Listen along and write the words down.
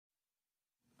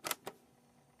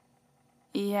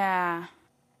Yeah.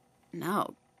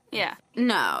 No. Yeah.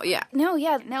 No, yeah. No,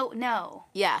 yeah, no.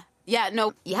 Yeah. Yeah,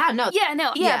 no. Yeah, no. Yeah,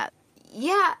 no, Yeah.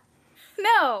 Yeah.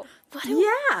 No.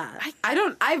 Yeah.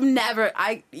 I've never,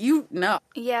 no.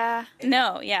 Yeah.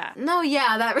 No, yeah. No,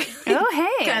 yeah, that really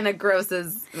Oh, hey. kind of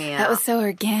grosses me out. That was so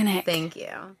organic. Thank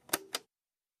you.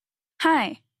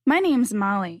 Hi, my name's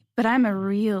Molly, but I'm a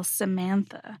real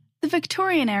Samantha, the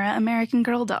Victorian-era American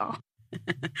Girl doll.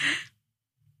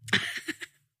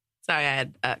 Sorry, I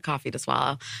had coffee to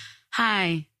swallow.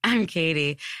 Hi, I'm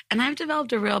Katie, and I've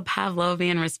developed a real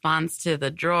Pavlovian response to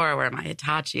the drawer where my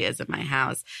Hitachi is in my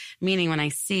house, meaning when I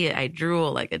see it, I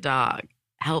drool like a dog.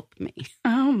 Help me.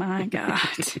 Oh, my God.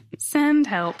 Send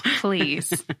help,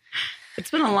 please.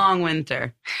 It's been a long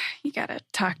winter. You gotta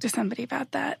talk to somebody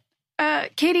about that.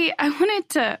 Katie, I wanted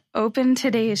to open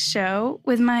today's show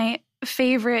with my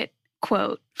favorite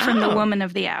quote from the Woman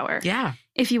of the Hour. Yeah.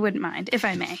 If you wouldn't mind, if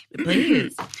I may.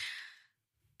 Please.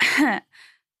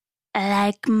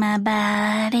 Like my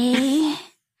body,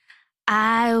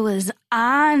 I was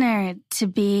honored to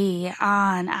be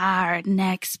on our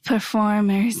next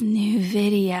performer's new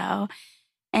video.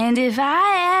 And if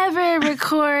I ever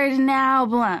record an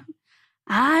album,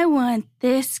 I want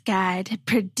this guy to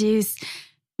produce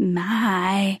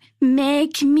my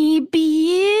Make Me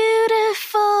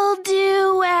Beautiful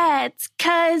duets,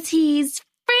 'cause he's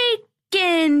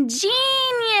freaking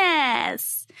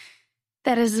genius.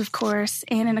 That is, of course,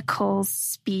 Anna Nicole's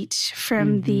speech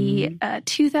from the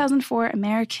 2004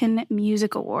 American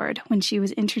Music Award when she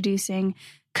was introducing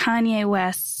Kanye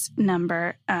West's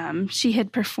number. She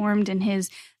had performed in his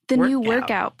The New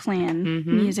Workout Plan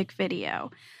music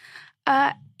video.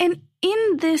 And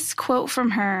in this quote from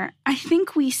her, I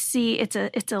think we see it's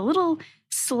a little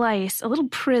slice, a little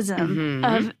prism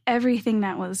of everything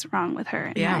that was wrong with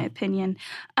her, in my opinion.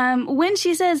 When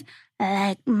she says,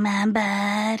 like my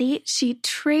body, she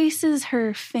traces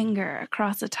her finger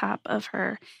across the top of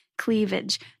her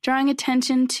cleavage, drawing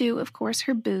attention to, of course,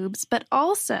 her boobs, but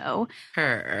also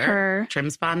her Trim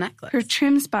Spa necklace. Her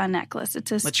Trim Spa necklace. It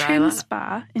says Trim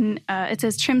Spa, and it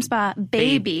says Trim Spa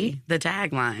Baby. The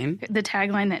tagline. The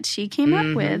tagline that she came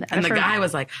up with. And the guy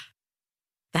was like,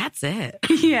 that's it.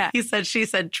 Yeah. She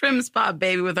said Trim Spa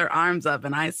Baby with her arms up,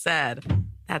 and I said,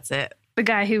 that's it. The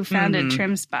guy who founded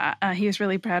Trim Spa, he was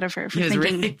really proud of her for thinking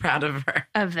really proud of her.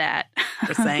 Of that.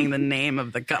 For saying the name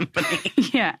of the company.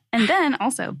 Yeah. And then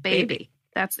also Baby.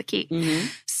 That's the key.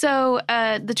 So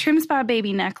the Trim Spa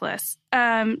Baby necklace.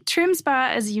 Trim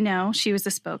Spa, as you know, she was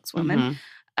the spokeswoman.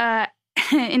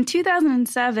 In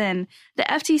 2007, the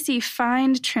FTC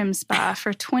fined Trim Spa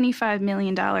for $25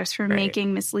 million for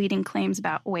making misleading claims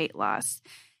about weight loss.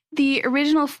 The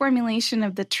original formulation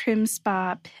of the Trim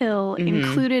Spa pill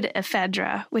included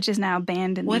ephedra, which is now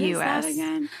banned in the U.S. What is that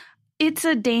again? It's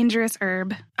a dangerous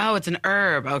herb. Oh, it's an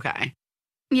herb. Okay.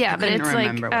 Yeah, but it's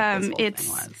like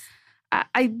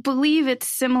I believe it's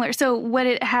similar. So what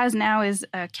it has now is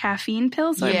a caffeine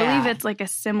pill. So I believe it's like a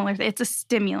similar. It's a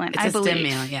stimulant. It's a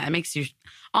stimulant. Yeah, it makes you.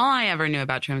 All I ever knew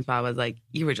about Trim Spa was like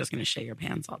you were just going to shit your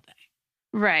pants all day.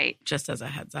 Right. Just as a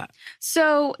heads up.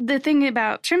 So the thing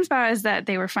about Trim Spa is that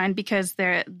they were fined because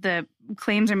the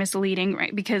claims are misleading,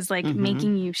 right? Because like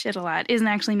making you shit a lot isn't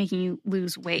actually making you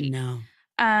lose weight. No.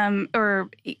 Or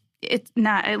it's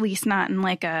not, at least not in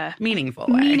like a meaningful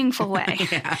way.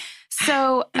 Yeah.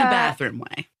 So in a bathroom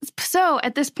way. So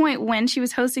at this point, when she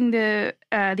was hosting the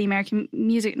American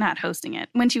Music, not hosting it,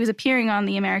 when she was appearing on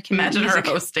the American Music. Imagine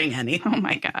her hosting any. Oh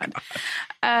my God.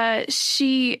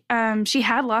 She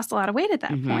had lost a lot of weight at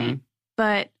that point.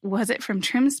 But was it from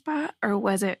Trim Spa or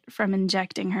was it from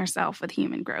injecting herself with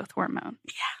human growth hormone?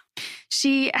 Yeah.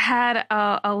 She had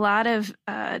a lot of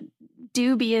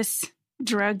dubious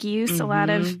drug use, a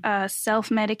lot of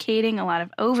self-medicating, a lot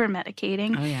of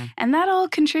over-medicating. Oh, yeah. And that all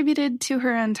contributed to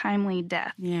her untimely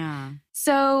death. Yeah.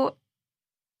 So,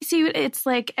 see, it's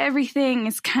like everything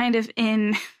is kind of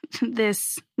in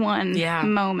this one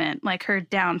moment, like her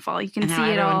downfall. You can see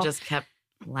it all. Everyone just kept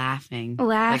laughing, like the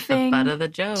laughing, butt of the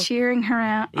joke, cheering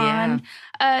her on.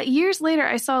 Years later,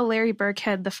 I saw Larry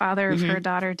Burkhead, the father of her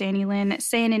daughter, Danny Lynn,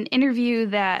 say in an interview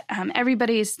that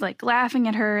everybody's like laughing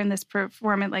at her in this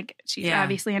performance, like she's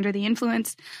obviously under the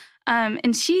influence. And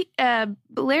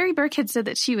Larry Burkhead said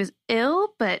that she was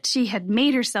ill, but she had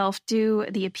made herself do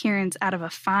the appearance out of a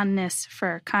fondness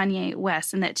for Kanye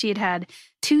West, and that she had had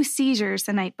 2 seizures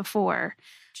the night before.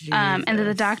 And that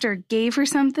the doctor gave her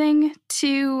something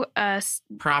to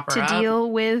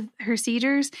deal with her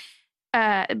seizures.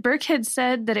 Burkhead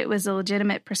said that it was a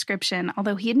legitimate prescription,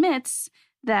 although he admits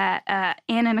that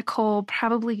Anna Nicole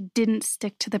probably didn't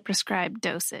stick to the prescribed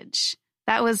dosage.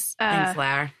 That was Thanks,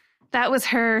 Larry. That was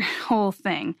her whole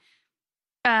thing.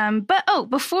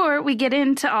 Before we get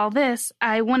into all this,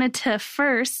 I wanted to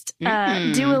first do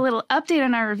a little update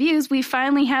on our reviews. We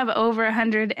finally have over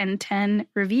 110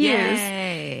 reviews.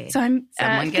 Yay. So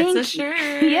someone gets a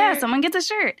shirt. Yeah, someone gets a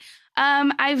shirt.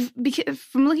 From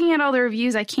looking at all the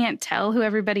reviews, I can't tell who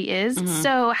everybody is. Mm-hmm.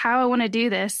 So how I want to do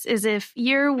this is if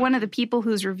you're one of the people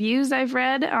whose reviews I've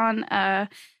read on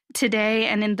today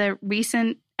and in the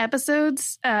recent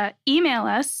episodes, email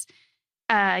us.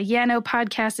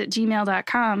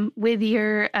 YaNoPodcast@gmail.com with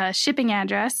your shipping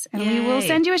address, and we will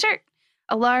send you a shirt,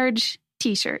 a large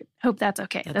T-shirt. Hope that's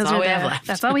okay. That's all we have left.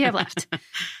 That's all we have left.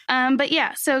 But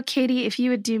yeah, so Katie, if you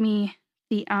would do me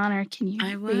the honor, can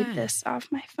you read this off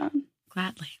my phone?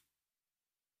 Gladly.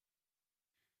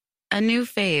 A new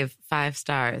fave, 5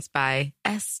 stars by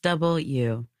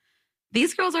SW.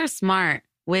 These girls are smart,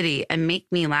 witty, and make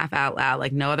me laugh out loud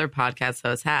like no other podcast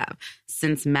hosts have.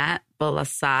 Since Matt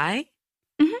Balasai.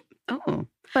 Oh,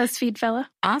 BuzzFeed fella.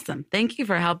 Awesome. Thank you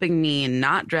for helping me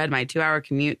not dread my 2-hour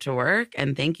commute to work.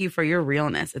 And thank you for your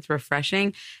realness. It's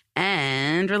refreshing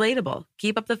and relatable.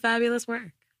 Keep up the fabulous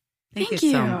work. Thank you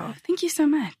so much. Thank you so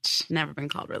much. Never been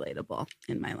called relatable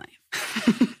in my life.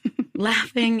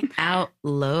 Laughing Out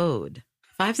Loud.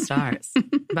 5 stars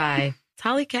by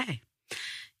Tali K.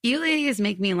 You ladies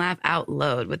make me laugh out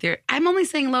loud with your... I'm only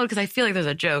saying load because I feel like there's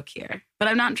a joke here, but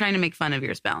I'm not trying to make fun of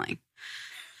your spelling.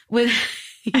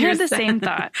 I heard the same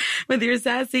thought. With your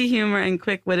sassy humor and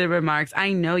quick-witted remarks,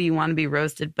 I know you want to be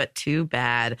roasted, but too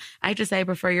bad. I have to say I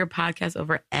prefer your podcast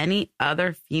over any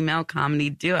other female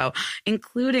comedy duo,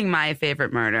 including My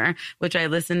Favorite Murder, which I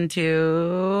listened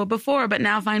to before, but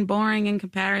now find boring in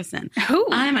comparison. Ooh.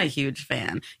 I'm a huge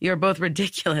fan. You're both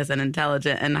ridiculous and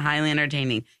intelligent and highly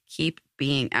entertaining. Keep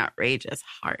being outrageous,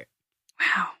 heart.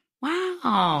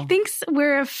 Wow. Thinks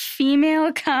we're a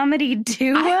female comedy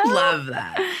duo? I love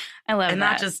that. I love that. And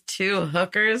not just 2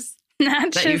 hookers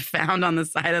you found on the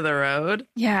side of the road.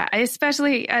 Yeah, I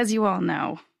especially, as you all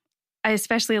know, I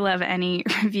especially love any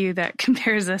review that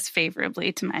compares us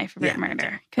favorably to My Favorite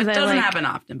Murder. It doesn't happen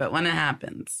often, but when it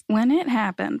happens.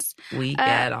 We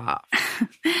get off.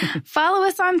 Follow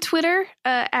us on Twitter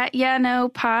at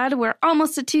YaNoPod. We're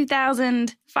almost at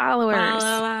 2,000 followers.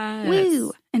 Follow us.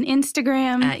 Woo! And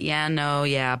Instagram. At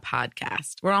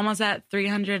Podcast. We're almost at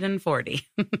 340.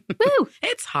 Woo!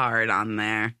 It's hard on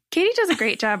there. Katie does a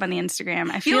great job on the Instagram.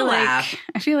 I feel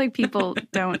like people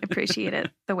don't appreciate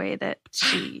it the way that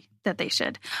they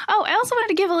should. Oh, I also wanted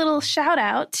to give a little shout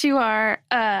out to our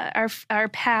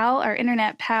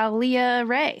internet pal, Leah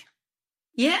Ray.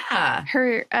 Yeah.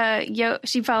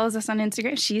 She follows us on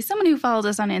Instagram. She's someone who follows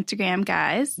us on Instagram,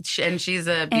 guys. And she's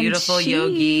a beautiful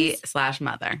yogi /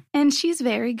 mother. And she's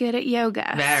very good at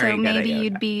yoga. Very good maybe at yoga.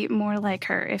 You'd be more like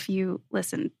her if you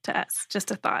listened to us.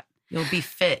 Just a thought. You'll be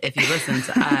fit if you listen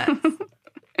to us.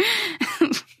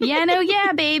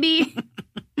 Yeah, baby.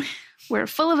 We're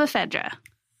full of ephedra.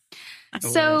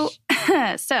 So,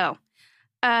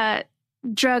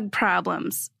 drug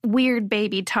problems, weird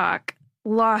baby talk,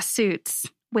 lawsuits,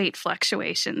 weight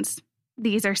fluctuations.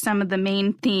 These are some of the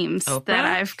main themes that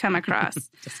I've come across.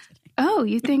 Just kidding. Oh,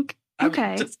 you think?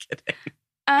 Okay. I'm just kidding.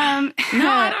 No,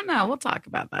 I don't know. We'll talk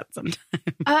about that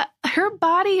sometime. Her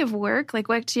body of work, like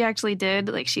what she actually did,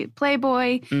 like she had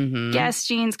Playboy, Guess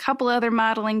Jeans, couple other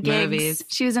modeling gigs. Movies.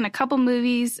 She was in a couple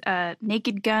movies,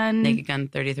 Naked Gun.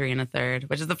 33 1/3,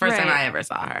 which is the first time I ever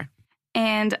saw her.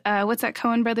 And what's that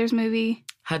Coen Brothers movie?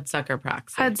 Hudsucker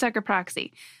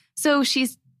Proxy. So she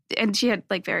had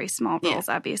like very small roles,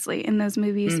 obviously, in those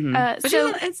movies. But she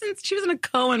was in a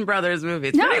Coen Brothers movie.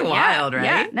 It's pretty wild, right?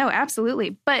 Yeah, no,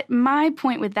 absolutely. But my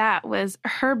point with that was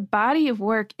her body of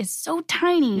work is so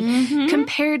tiny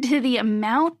compared to the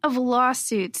amount of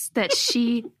lawsuits that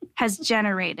she has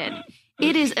generated.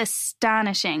 It is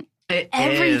astonishing.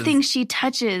 Everything she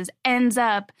touches ends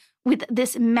up with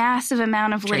this massive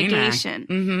amount of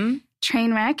litigation.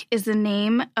 Trainwreck is the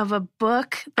name of a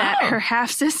book that her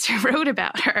half-sister wrote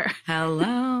about her.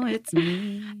 Hello, it's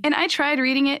me. And I tried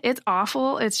reading it. It's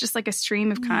awful. It's just like a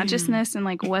stream of consciousness and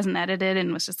like wasn't edited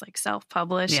and was just like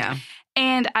self-published. Yeah.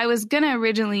 And I was going to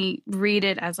originally read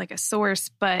it as like a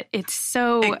source, but it's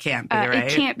so... It can't be right.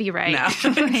 It can't be right. No,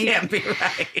 it can't be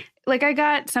right. Like I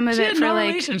got some of she it had for no like...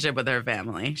 relationship with her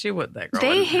family. She would, that girl.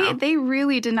 They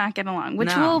really did not get along,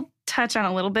 which we'll touch on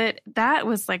a little bit. That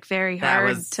was like very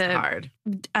hard to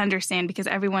understand because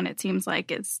everyone, it seems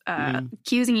like, is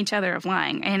accusing each other of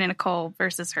lying. Anna Nicole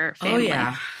versus her family. Oh,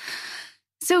 yeah.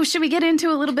 So should we get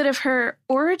into a little bit of her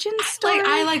origin story?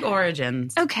 I like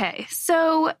origins. Okay.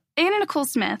 So Anna Nicole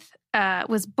Smith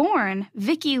was born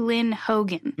Vicki Lynn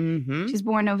Hogan. She was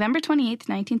born November 28th,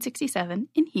 1967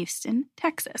 in Houston,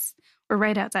 Texas, or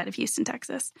right outside of Houston,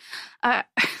 Texas.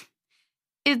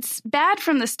 It's bad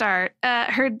from the start.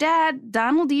 Her dad,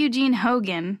 Donald Eugene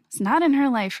Hogan, is not in her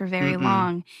life for very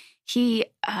long. He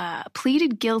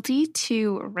pleaded guilty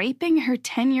to raping her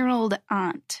 10-year-old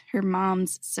aunt, her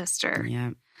mom's sister. Yeah.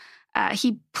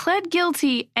 He pled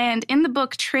guilty, and in the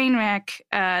book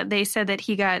Trainwreck, they said that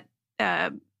he got,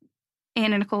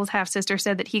 Anna Nicole's half-sister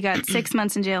said that he got 6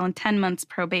 months in jail and 10 months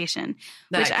probation,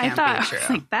 which I thought, I was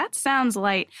like, that sounds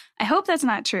light. I hope that's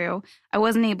not true. I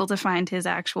wasn't able to find his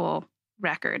actual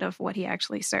record of what he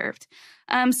actually served.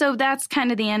 So that's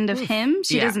kind of the end of him.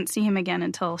 She doesn't see him again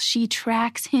until she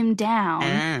tracks him down.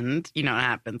 And you know what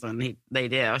happens when they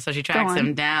do. So she tracks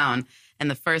him down,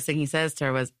 and the first thing he says to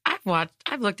her was,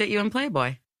 I've looked at you in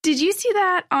Playboy. Did you see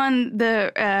that on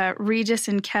the Regis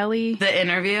and Kelly? The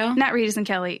interview? Not Regis and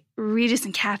Kelly. Regis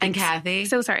and Kathy. And Kathy.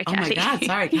 So sorry, Kathy. Oh my God,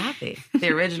 sorry, Kathy. The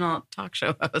original talk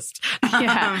show host.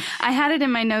 Yeah. I had it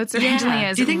in my notes originally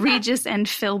as Regis and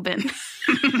Philbin.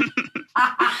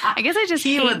 I guess I just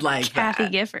hate would like Kathy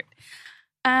that. Gifford.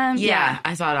 Yeah,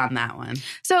 I saw it on that one.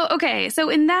 So, okay. So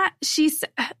in that,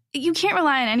 you can't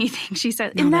rely on anything she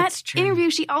says. No, in that that's true. interview,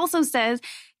 she also says,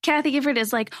 Kathy Gifford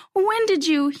is like, when did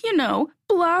you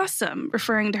blossom,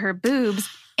 referring to her boobs.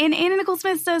 And Anna Nicole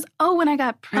Smith says, when I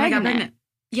got pregnant.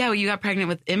 Yeah, well, you got pregnant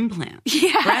with implants.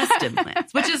 Yeah. Breast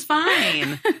implants, which is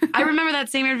fine. I remember that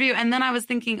same interview, and then I was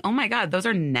thinking, oh my God, those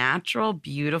are natural,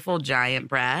 beautiful, giant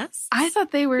breasts. I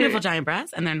thought they were... Beautiful, giant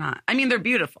breasts, and they're not. I mean, they're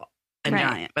beautiful and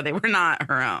giant, but they were not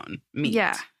her own meat.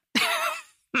 Yeah.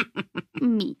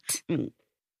 Meat.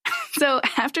 So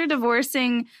after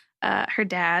divorcing her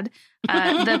dad,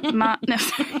 her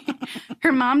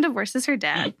mom divorces her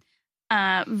dad.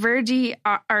 Virgie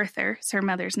Arthur is her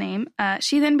mother's name.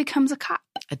 She then becomes a cop.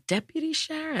 A deputy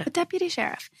sheriff.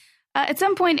 At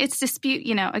some point, it's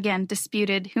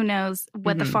disputed. Who knows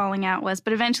what the falling out was.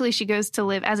 But eventually she goes to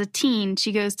live, as a teen,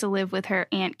 with her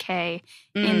Aunt Kay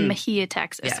in Mejia,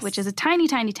 Texas, which is a tiny,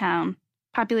 tiny town,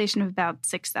 population of about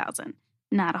 6,000.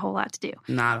 Not a whole lot to do.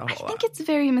 I think it's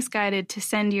very misguided to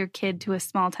send your kid to a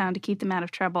small town to keep them out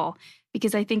of trouble,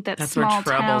 because I think that's small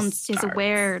towns is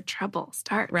where trouble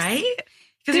starts. Right?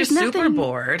 Because you're super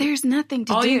bored. There's nothing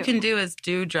to do. All you can do is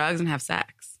do drugs and have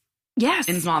sex. Yes.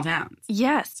 In small towns.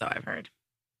 Yes. So I've heard.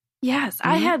 Yes.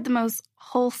 I had the most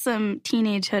wholesome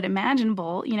teenagehood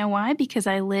imaginable. You know why? Because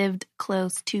I lived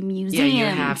close to museums. Yeah,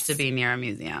 you have to be near a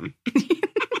museum.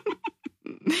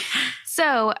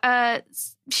 So,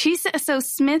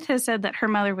 Smith has said that her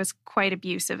mother was quite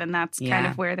abusive, and that's kind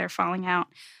of where their falling out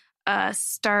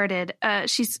started.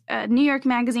 New York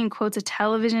Magazine quotes a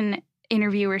television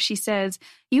interview where she says,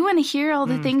 "You want to hear all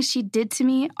the things she did to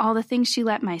me, all the things she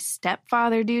let my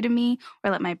stepfather do to me,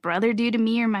 or let my brother do to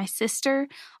me or my sister,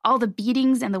 all the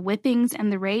beatings and the whippings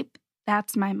and the rape?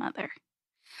 That's my mother."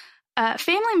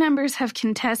 Family members have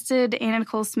contested Anna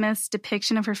Nicole Smith's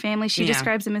depiction of her family. She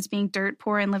describes them as being dirt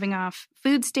poor and living off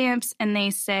food stamps. And they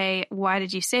say, why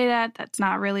did you say that? That's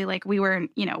not really like we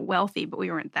weren't, wealthy, but we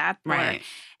weren't that poor. Right.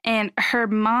 And her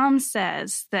mom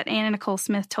says that Anna Nicole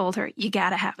Smith told her, you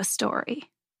got to have a story.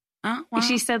 Oh, wow.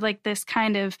 She said like this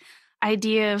kind of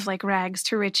idea of like rags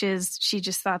to riches. She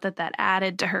just thought that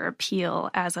added to her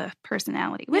appeal as a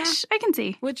personality, which I can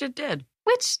see. Which it did.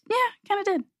 Which, kind of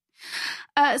did.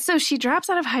 So she drops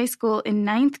out of high school in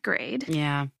 9th grade.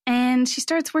 Yeah. And she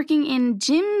starts working in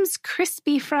Jim's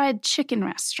Crispy Fried Chicken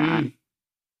restaurant.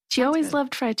 She always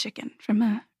loved fried chicken from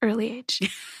an early age.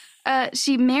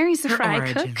 She marries the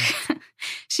fry cook.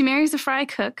 She marries the fry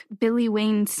cook, Billy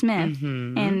Wayne Smith.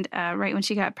 Mm-hmm. And right when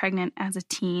she got pregnant as a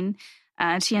teen,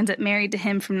 she ends up married to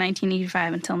him from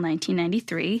 1985 until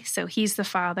 1993. So he's the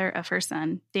father of her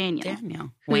son, Daniel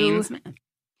Wayne Smith,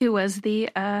 who was the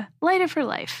light of her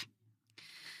life.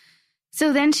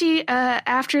 So then she,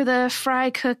 after the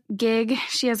fry cook gig,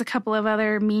 she has a couple of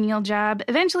other menial jobs,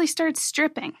 eventually starts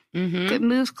stripping. Mm-hmm. It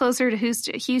moves closer to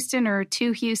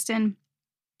Houston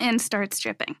and starts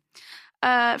stripping.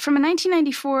 From a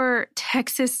 1994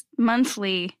 Texas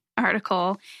Monthly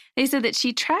article, they said that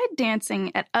she tried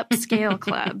dancing at upscale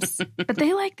clubs, but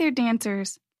they like their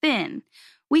dancers thin.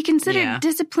 We considered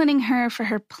disciplining her for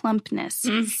her plumpness,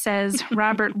 says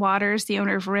Robert Waters, the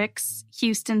owner of Rick's,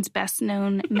 Houston's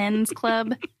best-known men's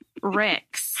club.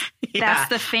 Rick's. Yeah. That's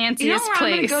the fanciest place. I'm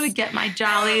going to go to get my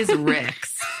jollies,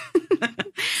 Rick's.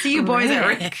 See you boys at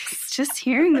Rick's. Just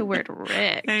hearing the word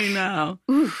Rick. I know.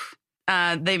 Oof.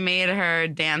 They made her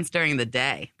dance during the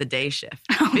day shift,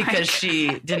 because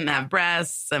she didn't have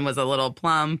breasts and was a little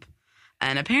plump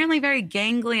and apparently very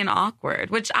gangly and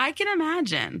awkward, which I can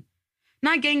imagine.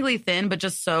 not gangly thin, but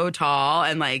just so tall.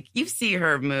 And like you see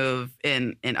her move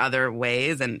in other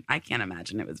ways. And I can't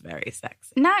imagine it was very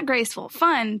sexy. Not graceful.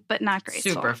 Fun, but not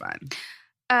graceful. Super fun.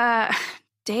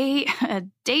 Day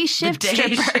shift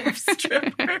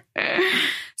stripper.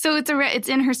 So it's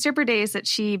in her stripper days that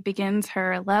she begins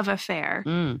her love affair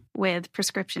with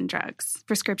prescription drugs.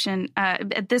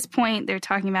 At this point, they're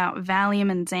talking about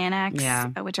Valium and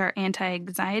Xanax, which are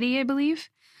anti-anxiety, I believe.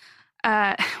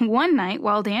 One night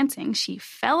while dancing, she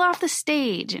fell off the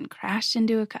stage and crashed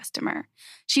into a customer.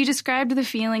 She described the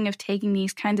feeling of taking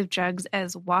these kinds of drugs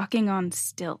as walking on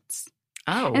stilts.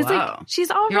 Oh, wow. Like,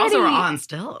 she's already... You also were on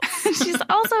stilts. She's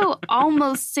also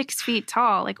almost 6 feet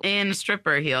tall. Like in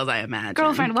stripper heels, I imagine.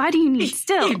 Girlfriend, why do you need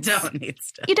stilts? You don't need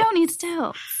stilts. You don't need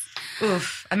stilts.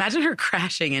 Oof. Imagine her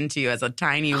crashing into you as a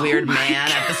tiny, weird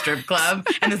man at the strip club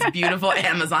and this beautiful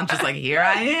Amazon just like, here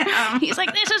I am. He's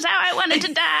like, this is how I wanted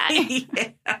to die.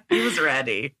 Yeah, he was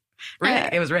ready. Rick.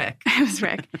 It was Rick. It was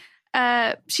Rick.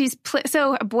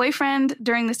 So a boyfriend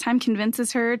during this time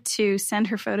convinces her to send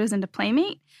her photos into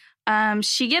Playmate.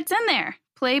 She gets in there.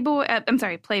 Playboy.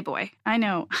 I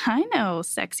know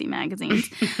sexy magazines.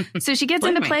 So she gets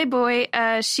into Playboy.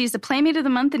 She's the Playmate of the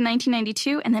Month in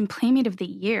 1992 and then Playmate of the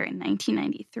Year in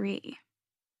 1993.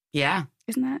 Yeah.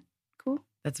 Isn't that cool?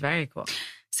 That's very cool.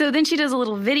 So then she does a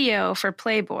little video for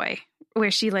Playboy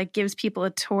where she like gives people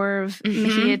a tour of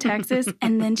Mejia, Texas.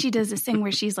 And then she does this thing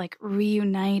where she's like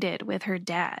reunited with her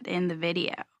dad in the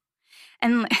video.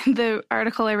 And the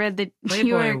article I read, the New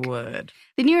York,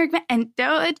 and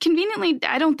it conveniently,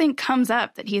 I don't think comes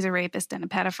up that he's a rapist and a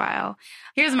pedophile.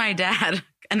 Here's my dad.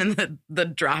 And then the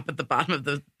drop at the bottom of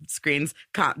the screen's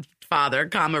father,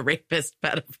 rapist,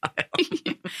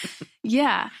 pedophile.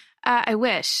 Yeah, I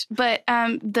wish. But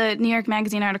the New York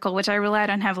Magazine article, which I relied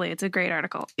on heavily, it's a great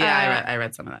article. Yeah, I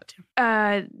read some of that too.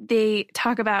 They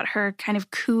talk about her kind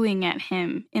of cooing at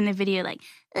him in the video, like,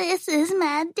 this is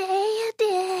my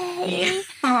day.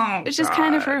 Oh, which is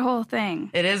kind of her whole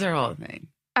thing. It is her whole thing.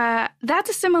 That's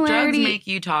a similarity. Drugs make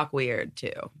you talk weird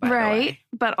too, by the way.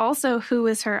 But also, who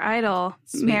was her idol?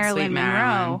 Marilyn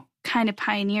Monroe. Kind of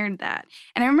pioneered that.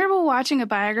 And I remember watching a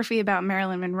biography about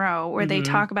Marilyn Monroe where they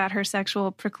talk about her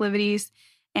sexual proclivities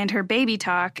and her baby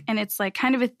talk. And it's like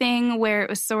kind of a thing where it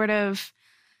was sort of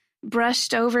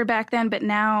brushed over back then, but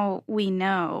now we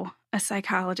know. A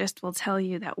psychologist will tell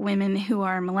you that women who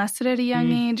are molested at a young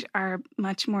age are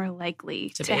much more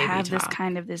likely to have this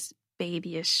kind of this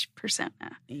babyish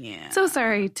persona. Yeah. So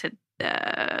sorry to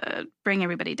bring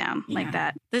everybody down like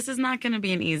that. This is not going to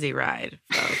be an easy ride,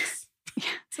 folks.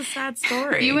 It's a sad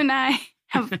story. You and I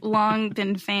have long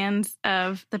been fans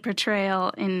of the portrayal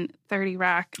in 30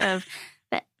 Rock of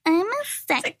the I'm a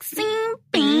sexy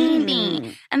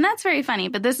baby. And that's very funny,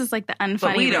 but this is like the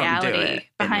unfunny reality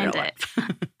behind it.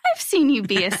 I've seen you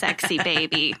be a sexy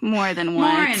baby more than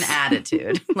once. More in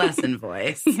attitude, less in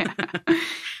voice.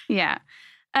 Yeah.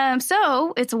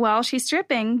 So it's while she's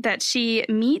stripping that she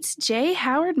meets J.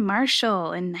 Howard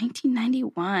Marshall in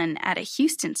 1991 at a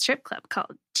Houston strip club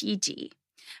called Gigi.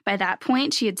 By that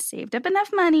point, she had saved up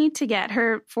enough money to get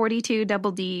her 42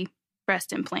 double D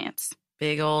breast implants.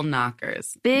 Big old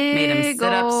knockers. Made him sit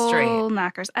up straight.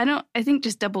 Knockers. I think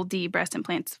just double D breast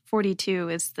implants. 42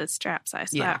 is the strap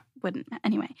size. So that wouldn't,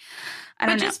 anyway. I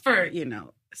don't know. Just for, you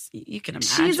can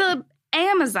imagine. She's a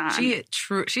Amazon.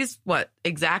 She's what,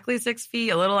 exactly 6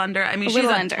 feet, a little under? I mean, she's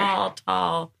a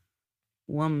tall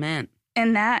woman.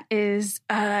 And that is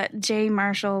Jay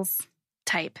Marshall's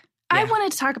type. Yeah. I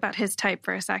wanted to talk about his type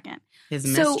for a second. His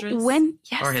mistress?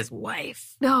 Or his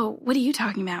wife? No, what are you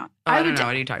talking about? I don't know.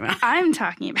 What are you talking about? I'm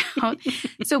talking about.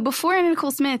 So before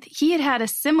Nicole Smith, he had a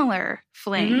similar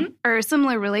fling or a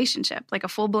similar relationship, like a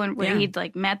full-blown where he'd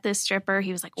like met this stripper.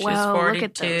 He was like, well, look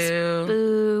at those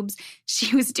boobs.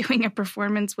 She was doing a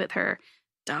performance with her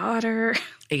daughter.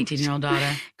 18-year-old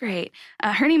daughter. Great.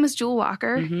 Her name was Jewel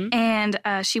Walker, and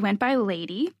she went by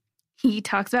Lady. He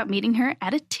talks about meeting her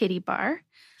at a titty bar.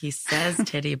 He says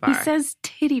titty bar. He says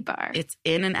titty bar. It's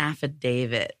in an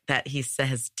affidavit that he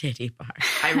says titty bar.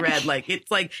 I read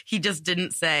it's like he just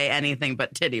didn't say anything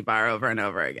but titty bar over and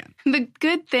over again. The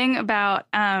good thing about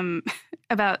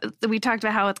we talked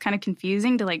about how it's kind of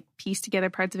confusing to like piece together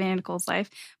parts of Anna Nicole's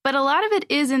life, but a lot of it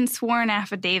is in sworn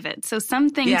affidavits. So some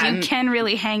things you can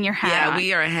really hang your hat on. Yeah,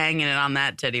 we are hanging it on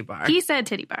that titty bar. He said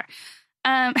titty bar.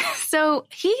 So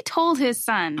he told his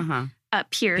son,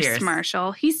 Pierce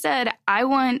Marshall, he said, I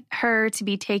want her to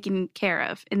be taken care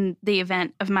of in the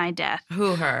event of my death.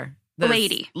 Who her?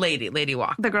 Lady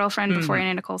Walker. The girlfriend before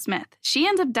Anna Nicole Smith. She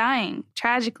ends up dying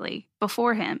tragically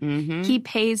before him. He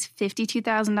pays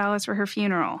 $52,000 for her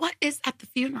funeral. What is at the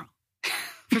funeral?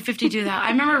 For $52,000?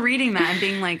 I remember reading that and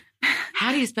being like,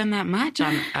 How do you spend that much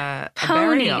on a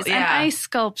Ponies, burial? an ice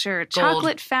sculpture,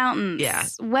 chocolate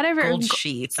fountains, whatever. Gold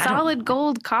sheets. Solid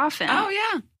gold coffin. Oh,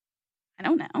 yeah. I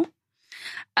don't know.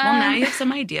 Well, now you have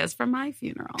some ideas for my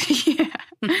funeral. Yeah.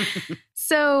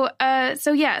 So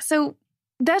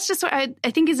that's just what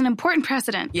I think is an important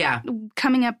precedent. Yeah.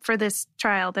 Coming up for this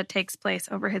trial that takes place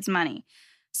over his money.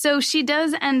 So she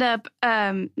does end up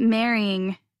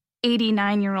marrying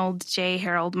 89-year-old J.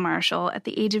 Harold Marshall at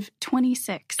the age of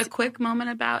 26. A quick moment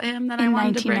about him that in I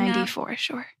wanted to bring up. 1994,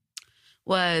 sure.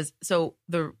 Was so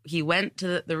he went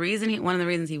to one of the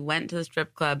reasons he went to the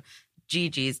strip club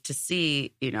Gigi's to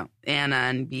see, Anna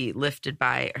and be lifted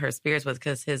by her spirits was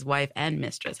because his wife and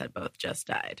mistress had both just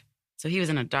died. So he was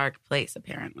in a dark place,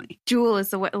 apparently. Jewel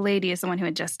is the one who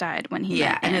had just died when he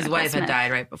met and his Anna wife Smith. had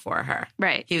died right before her.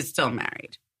 Right. He was still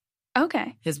married.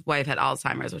 Okay. His wife had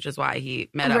Alzheimer's, which is why he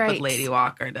met up with Lady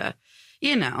Walker to,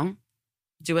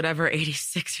 do whatever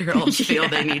 86-year-olds feel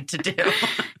they need to do.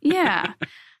 Yeah.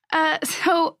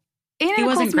 So Anna he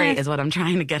wasn't Nicole great Smith, is what I'm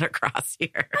trying to get across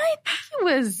here. He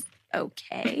was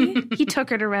okay. He took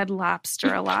her to Red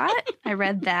Lobster a lot. I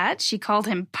read that. She called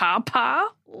him Papa.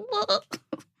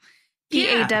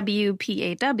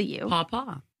 P-A-W-P-A-W.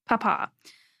 Papa. Papa.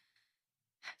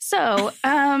 So,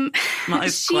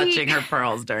 Molly's clutching her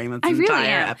pearls during this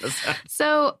entire episode.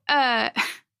 So,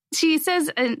 she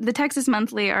says the Texas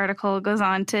Monthly article goes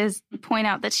on to point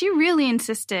out that she really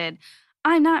insisted,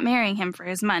 I'm not marrying him for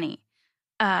his money.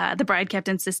 The bride kept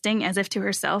insisting, as if to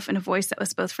herself, in a voice that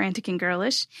was both frantic and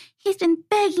girlish, he's been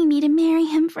begging me to marry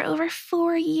him for over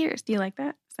 4 years. Do you like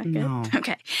that? Is that good? No.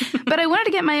 Okay. But I wanted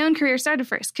to get my own career started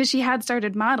first because she had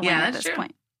started modeling at this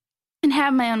point and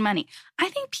have my own money. I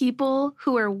think people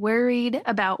who are worried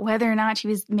about whether or not she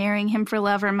was marrying him for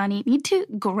love or money need to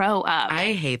grow up.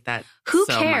 I hate that. Who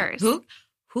so cares? Much.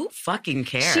 Who fucking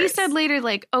cares? She said later,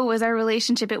 was our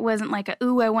relationship, it wasn't like a,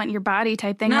 ooh, I want your body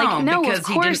type thing. No, because of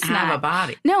course he didn't have a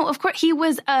body. No, of course. He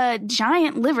was a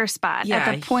giant liver spot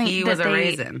at the point he was a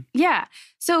raisin. Yeah.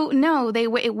 So, no,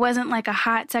 it wasn't like a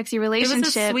hot, sexy relationship. It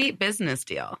was a sweet business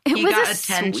deal. He got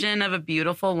attention of a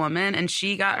beautiful woman, and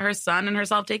she got her son and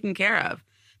herself taken care of.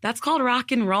 That's called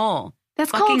rock and roll. That's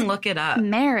fucking called look it up.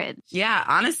 Marriage. Yeah,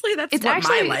 honestly, that's it's what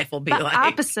my life will be the like.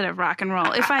 Opposite of rock and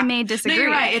roll, if I may disagree. No,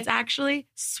 you're right. It's actually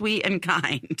sweet and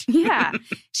kind. Yeah.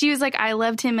 She was like, I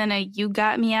loved him in a you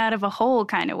got me out of a hole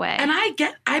kind of way. And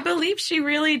I believe she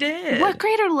really did. What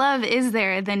greater love is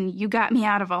there than you got me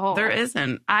out of a hole? There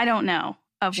isn't. I don't know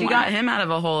of She one. got him out of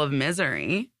a hole of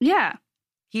misery. Yeah.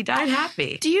 He died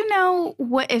happy. Do you know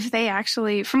what if they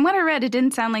actually, from what I read, it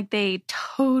didn't sound like they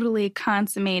totally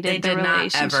consummated the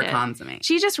relationship. They did not ever consummate.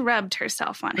 She just rubbed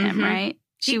herself on him, right?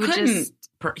 He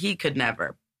could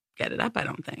never get it up, I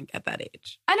don't think, at that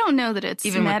age. I don't know that it's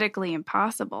medically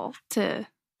impossible to.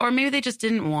 Or maybe they just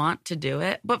didn't want to do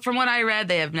it. But from what I read,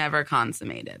 they have never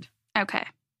consummated. Okay.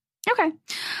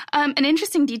 An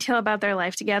interesting detail about their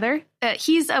life together.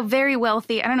 He's a very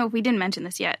wealthy, I don't know if we didn't mention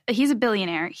this yet. He's a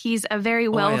billionaire. He's a very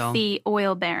wealthy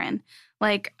oil baron,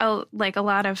 like a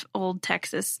lot of old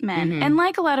Texas men. Mm-hmm. And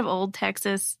like a lot of old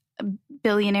Texas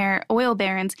billionaire oil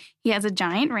barons, he has a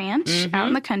giant ranch out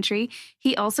in the country.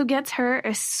 He also gets her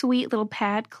a sweet little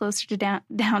pad closer to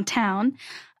downtown.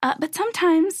 But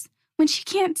sometimes when she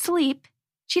can't sleep,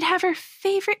 she'd have her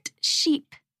favorite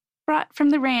sheep brought from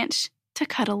the ranch to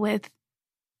cuddle with.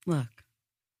 Look,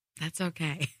 that's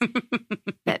okay.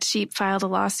 That sheep filed a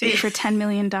lawsuit for $10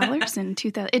 million in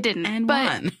 2000. It didn't. And but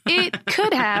won. It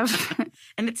could have.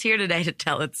 And it's here today to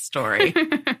tell its story.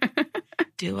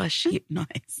 Do a sheep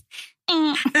noise.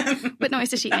 What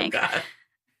noise does she make? God.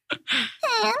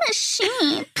 I'm a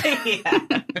sheep.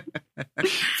 Yeah.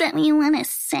 Is that when you want a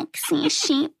sexy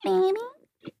sheep, baby?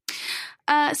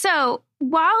 So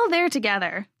while they're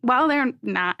together, while they're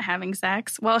not having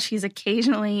sex, while she's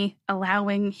occasionally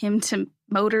allowing him to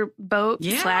motorboat /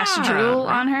 drool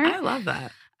on her. I love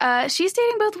that. She's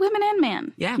dating both women and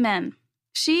men. Yeah. Men.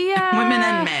 She women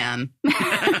and man.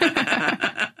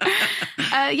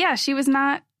 Yeah, she was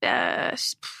not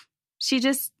she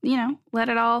just, let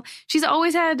it all. She's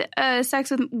always had sex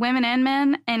with women and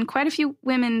men, and quite a few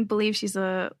women believe she's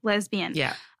a lesbian.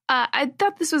 Yeah. I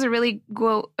thought this was a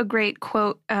great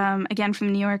quote, again,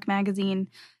 from New York Magazine.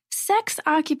 Sex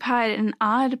occupied an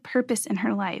odd purpose in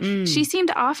her life. She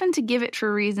seemed often to give it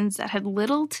for reasons that had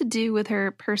little to do with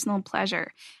her personal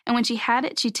pleasure. And when she had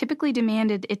it, she typically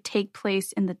demanded it take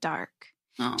place in the dark.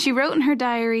 Oh. She wrote in her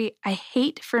diary, I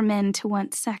hate for men to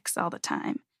want sex all the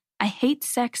time. I hate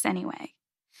sex anyway.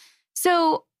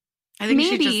 So I think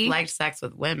maybe she just liked sex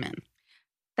with women.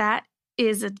 That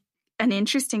is an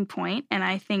interesting point, and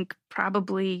I think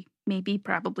probably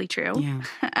true.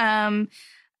 Yeah.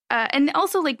 And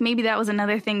also, like, maybe that was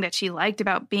another thing that she liked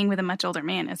about being with a much older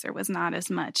man, is there was not as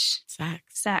much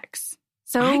sex.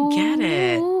 So I get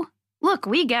it. Look,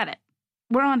 we get it.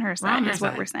 We're on her side, is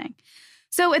what we're saying.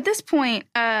 So at this point,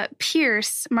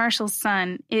 Pierce, Marshall's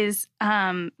son, is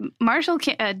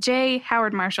J.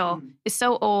 Howard Marshall is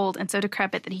so old and so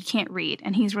decrepit that he can't read,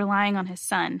 and he's relying on his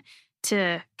son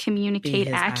to communicate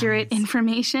accurate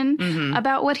information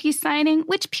about what he's signing,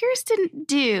 which Pierce didn't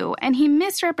do. And he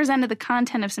misrepresented the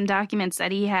content of some documents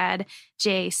that he had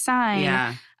Jay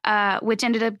sign, which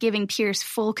ended up giving Pierce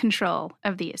full control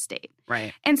of the estate.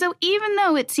 Right. And so even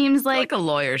though it seems like a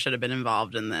lawyer should have been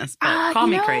involved in this, but call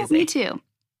me crazy. Me too.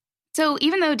 So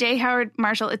even though J. Howard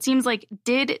Marshall, it seems like,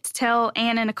 did tell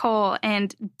Anne and Nicole,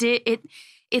 and it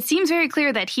seems very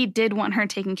clear that he did want her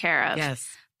taken care of. Yes.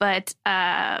 But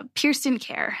Pierce didn't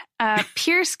care.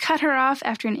 Pierce cut her off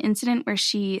after an incident where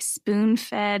she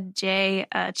spoon-fed Jay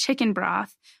chicken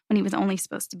broth when he was only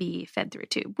supposed to be fed through a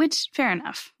tube, which, fair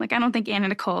enough. Like, I don't think Anna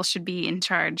Nicole should be in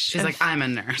charge. She's like, I'm a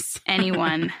nurse.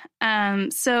 Anyone.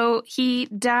 So he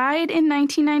died in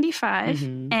 1995,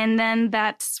 and then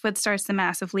that's what starts the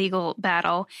massive legal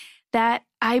battle that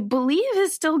I believe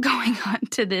is still going on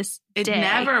to this day. It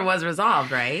never was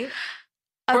resolved, right?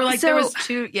 Or like there was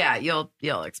two,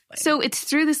 you'll explain. So it's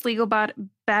through this legal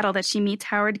battle that she meets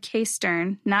Howard K.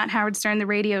 Stern, not Howard Stern, the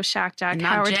radio shock jock.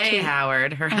 Not Jay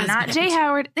Howard, her husband. Not Jay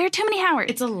Howard. There are too many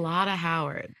Howards. It's a lot of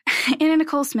Howard. Anna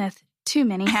Nicole Smith, too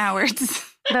many Howards.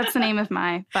 That's the name of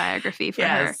my biography for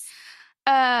her.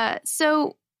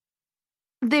 So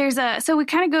it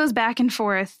kind of goes back and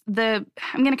forth. I'm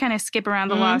going to kind of skip around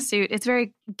the lawsuit. It's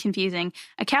very confusing.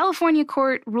 A California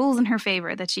court rules in her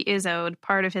favor that she is owed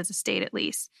part of his estate at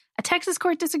least. A Texas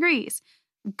court disagrees.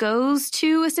 Goes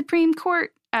to a Supreme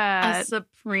Court. A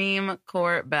Supreme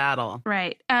Court battle.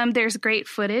 Right. There's great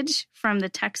footage from the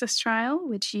Texas trial,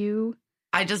 which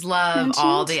I just love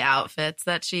all the outfits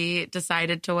that she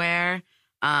decided to wear.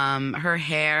 Her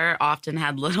hair often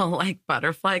had little like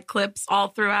butterfly clips all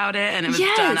throughout it, and it was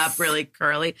done up really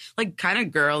curly, like kind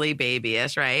of girly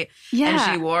babyish, right? Yeah. And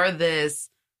she wore this,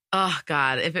 oh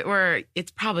God,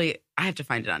 it's probably, I have to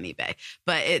find it on eBay,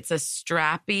 but it's a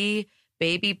strappy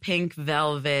baby pink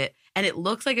velvet, and it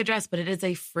looks like a dress, but it is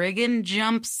a friggin'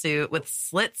 jumpsuit with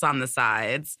slits on the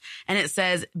sides, and it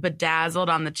says bedazzled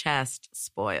on the chest,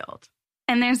 spoiled.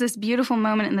 And there's this beautiful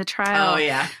moment in the trial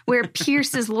where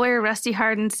Pierce's lawyer, Rusty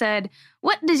Hardin, said,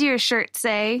 "What does your shirt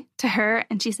say?" to her.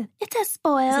 And she said, "It says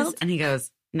spoiled." And he goes,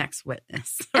 "Next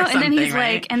witness." And then he's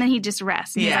like, and then he just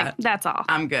rests. And he's like, "That's all.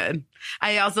 I'm good."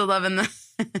 I also love in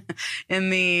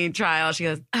the trial, she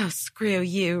goes, "Oh, screw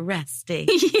you, Rusty."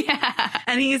 Yeah.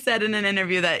 And he said in an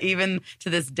interview that even to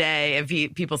this day, if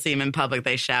people see him in public,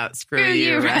 they shout, "Screw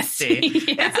you, Rusty."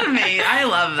 It's amazing. I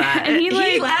love that. And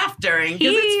he laughed during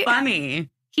because it's funny.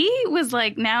 He was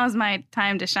like, "Now is my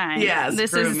time to shine." Yeah,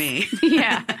 screw me.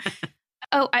 Yeah.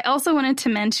 Oh, I also wanted to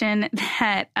mention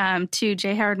that to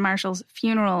J. Howard Marshall's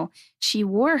funeral, she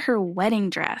wore her wedding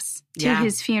dress to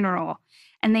his funeral.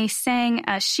 And they sang,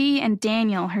 she and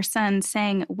Daniel, her son,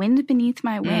 sang "Wind Beneath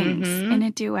My Wings" in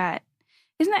a duet.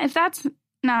 If that's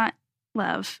not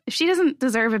love, if she doesn't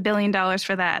deserve $1 billion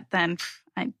for that, then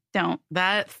I don't.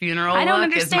 That funeral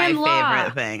look is my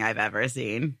favorite thing I've ever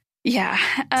seen. Yeah.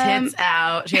 Tits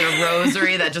out. She had a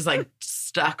rosary that just like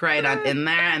stuck right in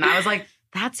there. And I was like,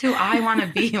 that's who I want to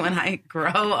be when I grow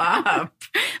up.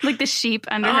 Like the sheep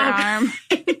under her arm.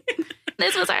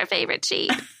 This was our favorite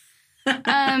sheep.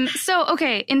 In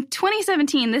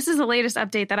 2017, this is the latest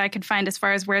update that I could find as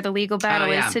far as where the legal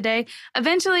battle is today.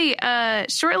 Eventually,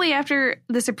 shortly after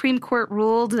the Supreme Court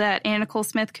ruled that Anna Nicole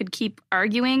Smith could keep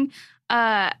arguing,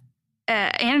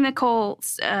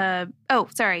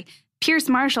 Pierce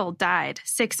Marshall died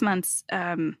 6 months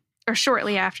or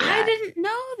shortly after that. I didn't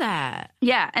know that.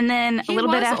 Yeah, and then a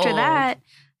little bit after that,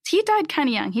 he died kind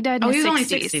of young. He died in his 60s. Oh, he was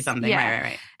only 60-something. Yeah.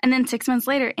 Right. And then 6 months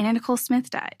later, Anna Nicole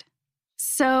Smith died.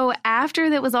 So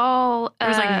after that was all... there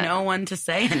was like no one to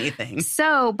say anything.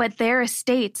 But their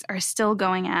estates are still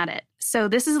going at it. So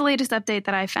this is the latest update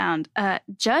that I found.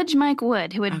 Judge Mike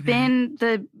Wood, who had been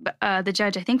the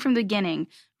judge, I think from the beginning,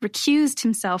 recused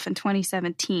himself in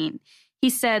 2017. He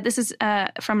said, this is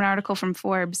from an article from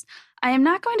Forbes, "I am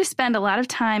not going to spend a lot of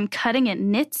time cutting at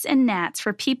nits and gnats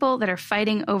for people that are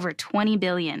fighting over $20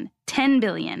 billion, $10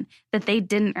 billion that they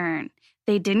didn't earn.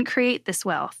 They didn't create this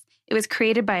wealth. It was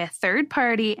created by a third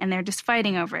party, and they're just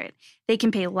fighting over it. They can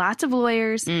pay lots of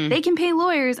lawyers. They can pay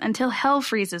lawyers until hell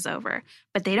freezes over.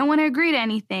 But they don't want to agree to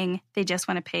anything. They just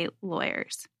want to pay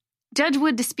lawyers." Judge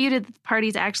Wood disputed that the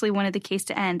parties actually wanted the case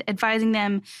to end, advising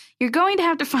them, "You're going to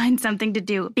have to find something to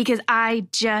do because I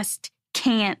just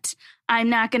can't. I'm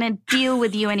not going to deal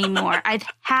with you anymore. I've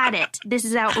had it. This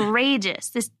is outrageous.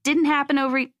 This didn't happen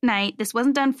overnight. This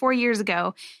wasn't done 4 years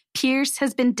ago. Pierce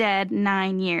has been dead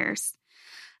 9 years.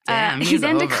 Damn, he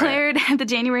then declared at the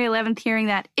January 11th hearing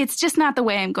that it's just not the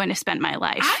way I'm going to spend my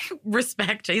life. I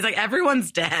respect it. He's like,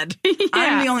 everyone's dead. Yeah.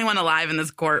 I'm the only one alive in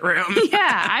this courtroom.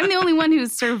 Yeah, I'm the only one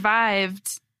who's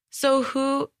survived. So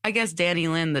who, I guess Danny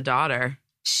Lynn, the daughter,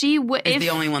 is the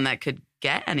only one that could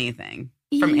get anything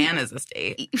from Anna's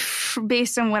estate.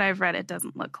 Based on what I've read, it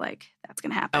doesn't look like that's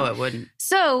going to happen. Oh, it wouldn't.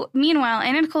 So, meanwhile,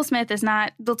 Anna Nicole Smith is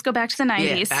not, let's go back to the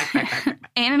 90s. Yeah, back.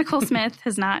 Anna Nicole Smith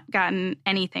has not gotten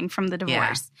anything from the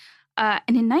divorce. Yeah.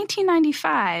 And in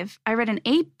 1995, I read an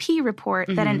AP report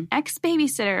that an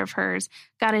ex-babysitter of hers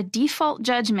got a default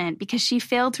judgment because she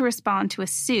failed to respond to a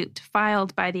suit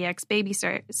filed by the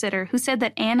ex-babysitter who said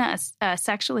that Anna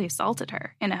sexually assaulted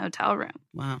her in a hotel room.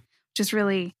 Wow. Which is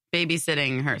really...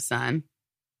 babysitting her son.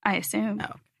 I assume.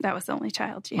 Oh. That was the only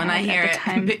child she had at the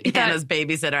time. When I hear Anna's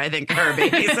babysitter, I think her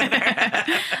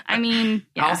babysitter. I mean,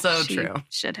 yeah, also she true.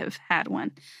 Should have had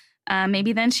one.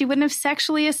 Maybe then she wouldn't have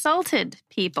sexually assaulted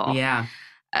people. Yeah.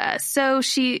 So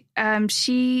she at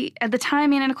the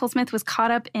time, Anna Nicole Smith was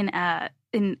caught up in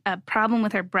a problem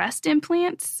with her breast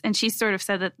implants, and she sort of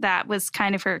said that was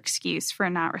kind of her excuse for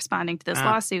not responding to this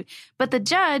lawsuit. But the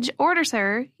judge orders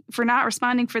her, for not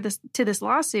responding to this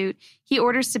lawsuit, he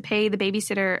orders to pay the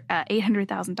babysitter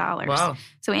 $800,000. Wow.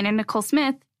 So Anna Nicole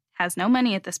Smith has no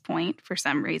money at this point for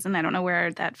some reason. I don't know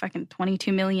where that fucking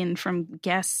 $22 million from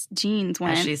Guess jeans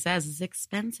went. As she says, it's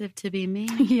expensive to be me.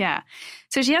 Yeah.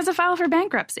 So she has to file for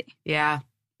bankruptcy. Yeah.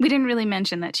 We didn't really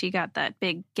mention that she got that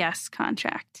big Guess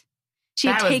contract. She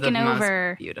had taken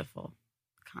over. Most beautiful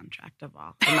contract of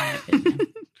all, in my opinion.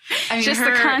 I mean, just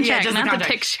the contract, not the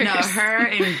pictures. No, her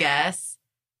in Guess.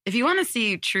 If you want to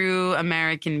see true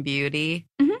American beauty,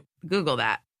 Google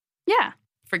that. Yeah.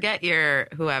 Forget your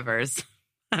whoever's.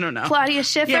 I don't know. Claudia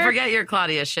Schiffer? Yeah, forget your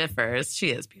Claudia Schiffers. She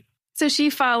is beautiful. So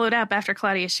she followed up after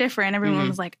Claudia Schiffer, and everyone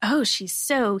was like, oh, she's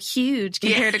so huge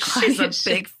compared to Claudia Schiffer. She's a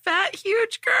big, fat,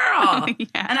 huge girl.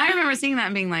 Yeah. And I remember seeing that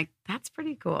and being like, that's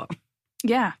pretty cool.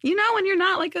 Yeah. You know, when you're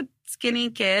not like a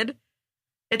skinny kid,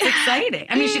 it's exciting.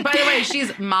 I mean, by the way,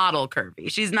 she's model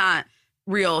curvy. She's not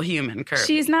real human curvy.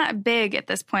 She's not big at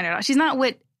this point at all. She's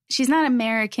not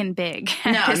American big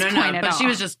at this point at all. But she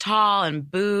was just tall and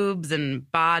boobs and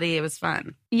body. It was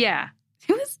fun. Yeah.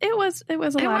 It was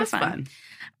a lot of fun.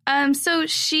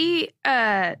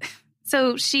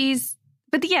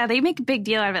 But yeah, they make a big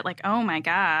deal out of it. Like, oh my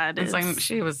God. It's like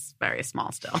she was very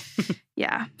small still.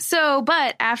 Yeah. So,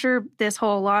 but after this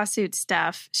whole lawsuit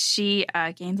stuff, she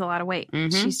gains a lot of weight.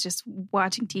 She's just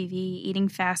watching TV, eating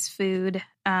fast food,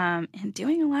 and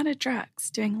doing a lot of drugs,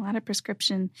 doing a lot of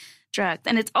prescription drugs.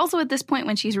 And it's also at this point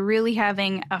when she's really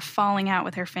having a falling out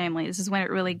with her family. This is when it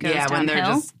really goes downhill. Yeah, when they're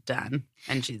just done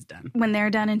and she's done. When they're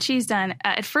done and she's done.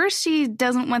 At first, she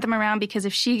doesn't want them around because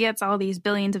if she gets all these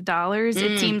billions of dollars,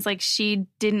 it seems like she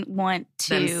didn't want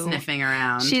them sniffing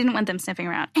around. She didn't want them sniffing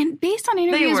around. And based on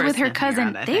interviews with her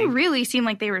cousin, they really seemed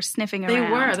like they were sniffing around. They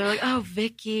were. They're like, oh,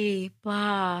 Vicky,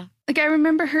 blah. Like, I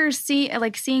remember her seeing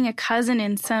a cousin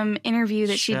in some interview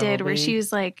that she did where she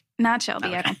was like, not Shelby,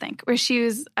 okay. I don't think, where she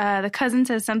was, the cousin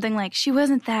says something like, she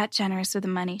wasn't that generous with the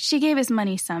money. She gave us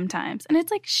money sometimes. And it's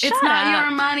like, shut up. It's not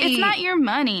your money. It's not your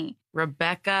money.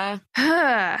 Rebecca.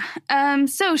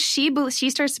 So she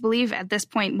starts to believe at this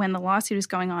point when the lawsuit is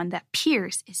going on that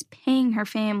Pierce is paying her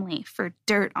family for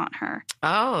dirt on her.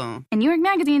 Oh. And New York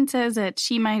Magazine says that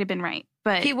she might have been right.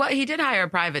 But he did hire a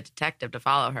private detective to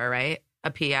follow her, right? A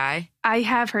PI? I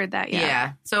have heard that, yeah.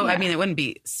 Yeah. So, yeah. I mean, it wouldn't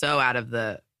be so out of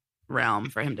the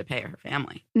realm for him to pay her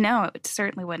family. No, it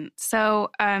certainly wouldn't. So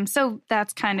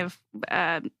that's kind of,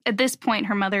 at this point,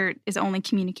 her mother is only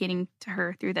communicating to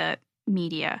her through the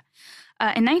media.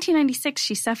 In 1996,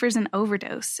 she suffers an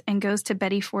overdose and goes to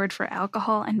Betty Ford for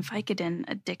alcohol and Vicodin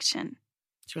addiction.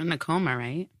 She went in a coma,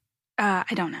 right?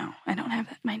 I don't know. I don't have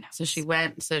that in my notes.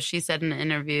 So she said in an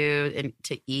interview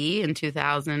to E! in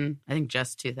 2000, I think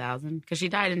just 2000, because she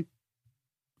died in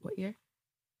what year?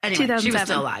 Anyway, she was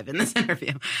still alive in this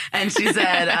interview. And she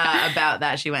said about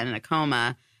that she went in a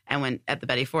coma and went at the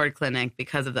Betty Ford clinic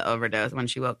because of the overdose. When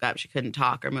she woke up, she couldn't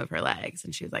talk or move her legs.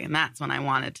 And she was like, and that's when I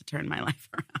wanted to turn my life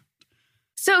around.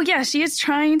 So, yeah, she is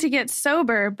trying to get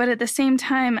sober, but at the same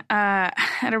time, at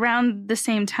around the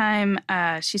same time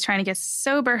she's trying to get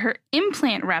sober, her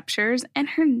implant ruptures and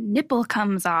her nipple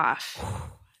comes off.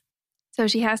 So then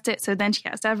she has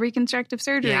to have reconstructive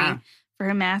surgery for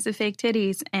her massive fake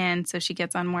titties, and so she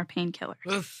gets on more painkillers.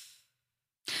 Oof.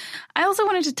 I also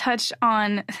wanted to touch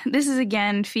on, this is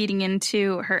again feeding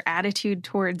into her attitude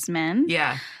towards men.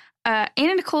 Yeah.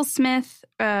 Anna Nicole Smith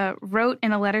wrote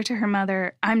in a letter to her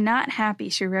mother, "I'm not happy,"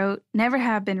 she wrote. "Never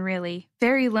have been, really.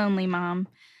 Very lonely, Mom."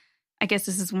 I guess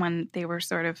this is when they were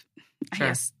sort of,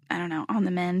 on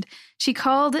the mend. She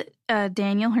called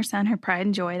Daniel, her son, her pride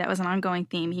and joy. That was an ongoing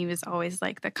theme. He was always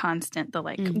like the constant, the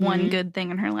one good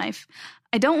thing in her life.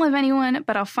 "I don't love anyone,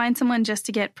 but I'll find someone just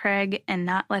to get preg and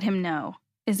not let him know."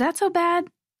 Is that so bad?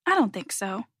 I don't think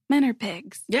so. Men are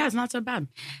pigs. Yeah, it's not so bad.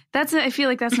 I feel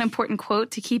like that's an important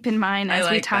quote to keep in mind as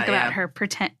we talk about her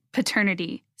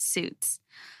paternity suits.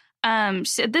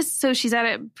 So she's at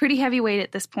a pretty heavy weight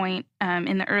at this point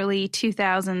in the early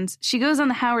 2000s. She goes on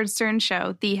the Howard Stern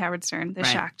show, the Howard Stern, the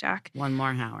shock jock. One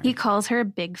more Howard. He calls her a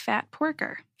big fat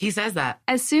porker. He says that.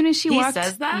 As soon as she walked. He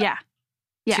says that?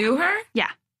 Yeah. To her? Yeah.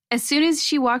 As soon as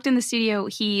she walked in the studio,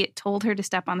 he told her to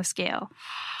step on the scale.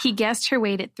 He guessed her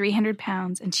weight at 300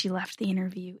 pounds, and she left the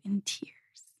interview in tears.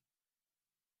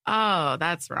 Oh,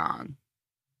 that's wrong.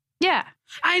 Yeah.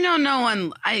 I know no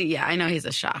one, I know he's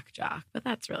a shock jock, but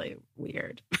that's really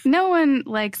weird. No one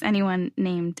likes anyone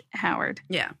named Howard.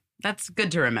 Yeah, that's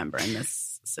good to remember in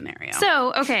this scenario.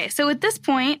 So at this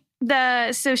point,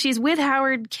 so she's with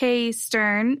Howard K.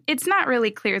 Stern. It's not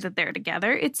really clear that they're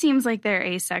together. It seems like they're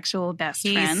asexual best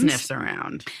friends. He sniffs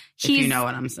around, if you know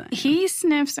what I'm saying. He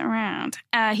sniffs around.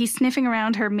 He's sniffing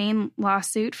around her main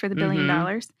lawsuit for the $1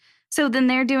 billion. So then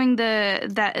they're doing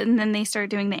and then they start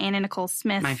doing the Anna Nicole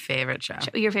Smith. My favorite show.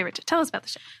 Your favorite show. Tell us about the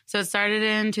show. So it started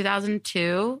in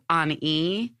 2002 on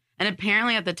E! And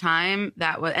apparently at the time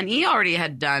and E! already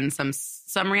had done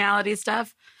some reality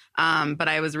stuff. But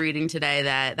I was reading today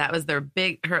that was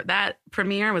that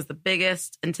premiere was the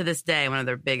biggest, and to this day, one of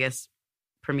their biggest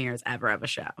premieres ever of a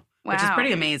show, which is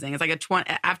pretty amazing. It's like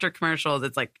after commercials,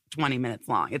 it's like 20 minutes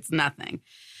long. It's nothing.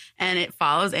 And it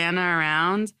follows Anna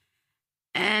around,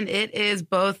 and it is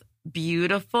both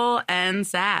beautiful and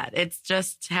sad. It's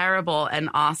just terrible and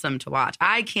awesome to watch.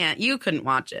 You couldn't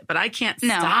watch it, but I can't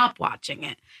stop watching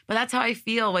it. But that's how I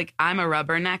feel. Like I'm a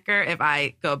rubbernecker if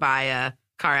I go by a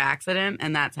car accident,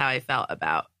 and that's how I felt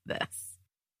about this.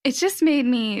 It just made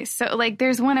me so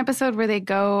there's one episode where they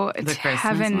go to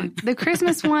heaven, the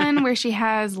Christmas one where she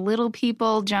has little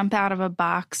people jump out of a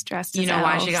box dressed as elves. You know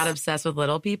why she got obsessed with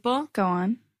little people? Go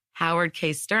on. Howard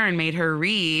K. Stern made her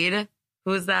read,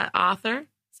 who is that author?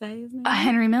 Say his name?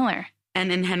 Henry Miller.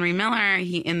 And in Henry Miller,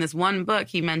 in this one book,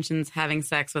 he mentions having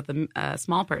sex with a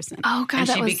small person. Oh, God. And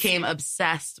she became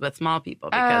obsessed with small people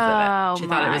because of it. She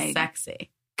thought it was sexy.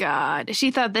 God.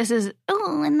 She thought this is,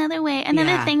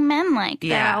 another thing men like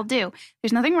that I'll do.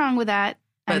 There's nothing wrong with that.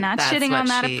 I'm not shitting on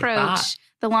that approach. Thought.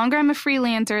 The longer I'm a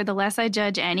freelancer, the less I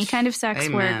judge any kind of sex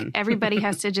work. Everybody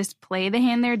has to just play the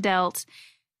hand they're dealt.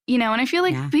 And I feel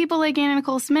like people like Anna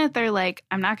Nicole Smith are like,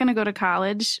 I'm not going to go to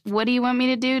college. What do you want me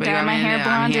to do? Dye my hair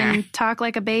blonde and talk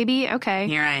like a baby? Okay.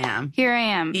 Here I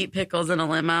am. Eat pickles in a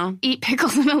limo. Which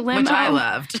I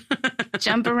loved.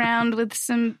 Jump around with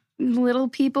some little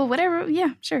people, whatever.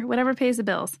 Yeah, sure. Whatever pays the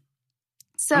bills.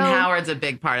 So and Howard's a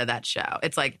big part of that show.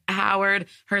 It's like Howard,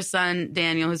 her son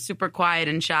Daniel, who's super quiet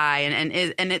and shy, and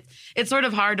it's sort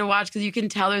of hard to watch because you can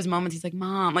tell there's moments he's like,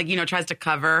 Mom, tries to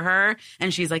cover her,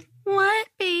 and she's like, what,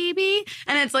 baby?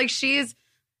 And it's like she's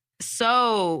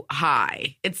so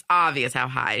high. It's obvious how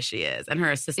high she is, and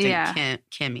her assistant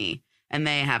Kimmy, and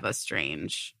they have a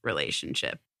strange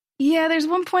relationship. Yeah, there's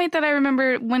one point that I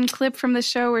remember, one clip from the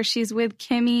show where she's with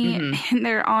Kimmy and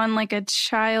they're on a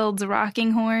child's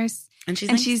rocking horse. And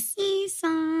she's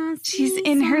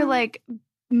in her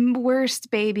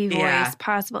worst baby voice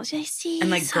possible. She's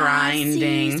and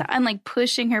grinding and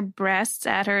pushing her breasts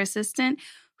at her assistant,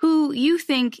 who you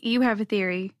think you have a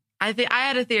theory. I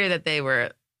had a theory that they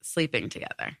were sleeping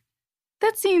together.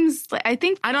 That seems I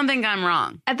don't think I'm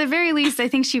wrong. At the very least, I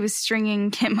think she was stringing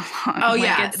Kim along. Oh,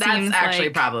 that's actually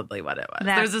probably what it was.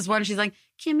 There's this one, she's like,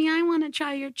 Kimmy, I want to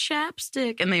try your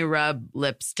chapstick. And they rub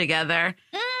lips together.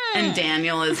 And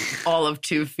Daniel is all of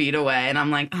 2 feet away. And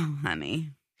I'm like, oh, honey.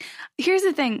 Here's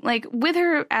the thing. With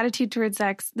her attitude towards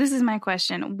sex, this is my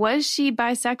question. Was she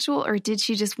bisexual, or did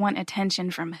she just want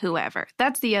attention from whoever?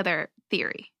 That's the other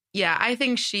theory. Yeah, I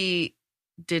think she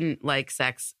didn't like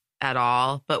sex at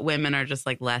all, but women are just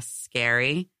less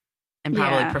scary and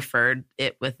probably preferred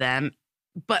it with them,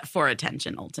 but for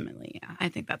attention ultimately. Yeah, I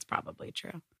think that's probably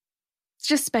true. It's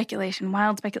just speculation,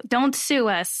 wild speculation. Don't sue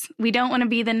us. We don't want to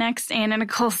be the next Anna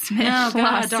Nicole Smith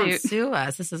lawsuit. Don't sue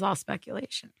us. This is all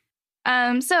speculation.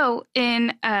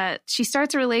 She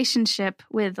starts a relationship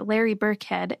with Larry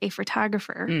Burkhead, a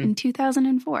photographer, in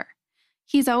 2004.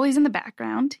 He's always in the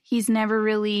background. He's never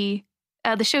really...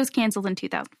 the show's canceled in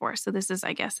 2004, so this is,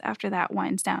 I guess, after that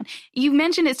winds down. You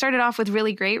mentioned it started off with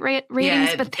really great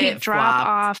ratings, but they drop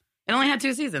off. It only had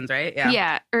 2 seasons, right?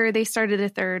 Yeah, or they started a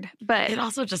third. But it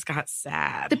also just got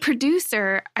sad. The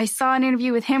producer, I saw an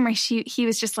interview with him where he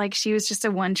was just like, she was just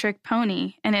a one-trick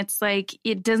pony. And it's like,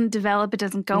 it doesn't develop, it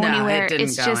doesn't go anywhere. It didn't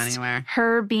it's go just anywhere.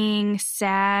 her being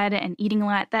sad and eating a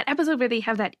lot. That episode where they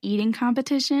have that eating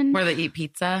competition. Where they eat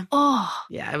pizza. Oh.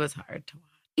 Yeah, it was hard to watch.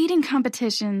 Eating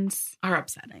competitions are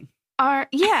upsetting.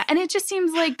 And it just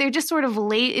seems like they're just sort of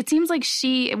late. It seems like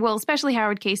especially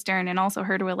Howard K. Stern and also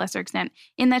her to a lesser extent,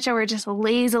 in that show are just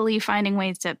lazily finding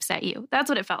ways to upset you. That's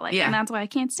what it felt like. Yeah. And that's why I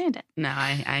can't stand it. No,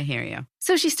 I hear you.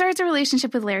 So she starts a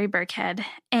relationship with Larry Birkhead,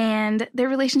 and their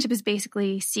relationship is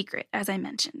basically secret, as I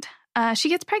mentioned. She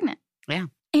gets pregnant. Yeah.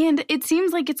 And it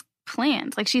seems like it's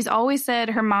planned. Like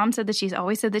her mom said that she's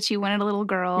always said that she wanted a little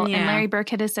girl. Yeah. And Larry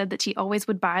Birkhead has said that she always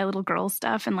would buy little girl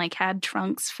stuff and like had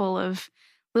trunks full of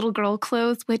little girl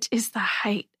clothes, which is the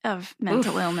height of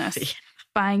mental illness. Yeah.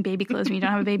 Buying baby clothes when you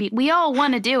don't have a baby. We all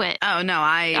want to do it. Oh, no,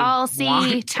 I all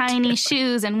see tiny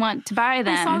shoes and want to buy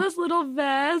them. I saw this little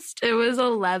vest. It was a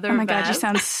leather vest. Oh, my God, you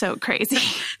sound so crazy.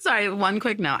 Sorry, one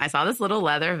quick note. I saw this little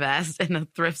leather vest in a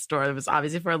thrift store. It was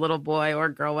obviously for a little boy or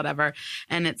girl, whatever.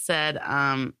 And it said,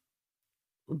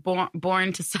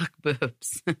 born to suck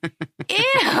boobs. Ew.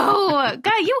 God,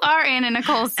 you are Anna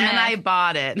Nicole Smith. And I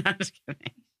bought it. No, I'm just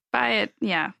kidding. Buy it.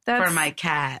 Yeah. For my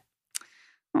cat.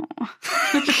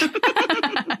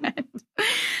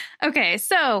 Okay,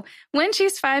 so when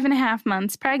she's 5.5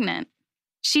 months pregnant,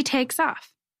 she takes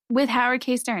off with Howard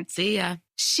K. Stern. See ya.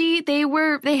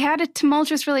 They had a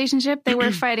tumultuous relationship. They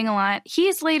were fighting a lot.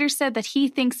 He's later said that he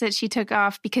thinks that she took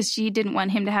off because she didn't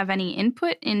want him to have any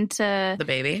input into the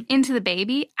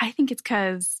baby. I think it's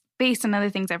because, based on other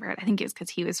things I've heard, I think it was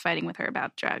because he was fighting with her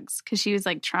about drugs. Because she was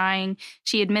like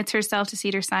she admits herself to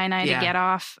Cedars-Sinai to get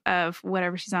off of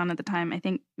whatever she's on at the time. I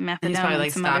think methadone. And he's probably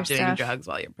like, some stop doing drugs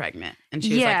while you're pregnant. And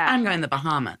she was like, I'm going to the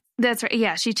Bahamas. That's right.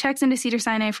 Yeah, she checks into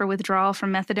Cedars-Sinai for withdrawal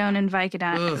from methadone and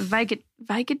Vicodin. Vicodin.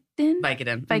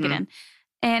 Mm-hmm.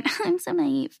 And I'm so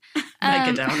naive.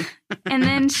 Vicodin. And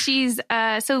then she's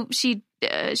it's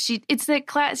the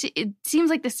class. It seems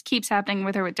like this keeps happening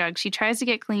with her with drugs. She tries to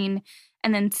get clean,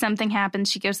 and then something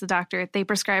happens. She goes to the doctor. They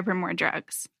prescribe her more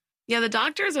drugs. Yeah, the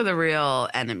doctors are the real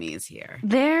enemies here.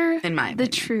 They're in my opinion, the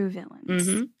true villains.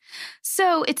 Mm-hmm.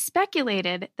 So it's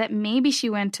speculated that maybe she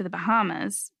went to the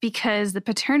Bahamas because the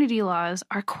paternity laws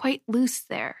are quite loose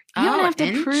there. You don't have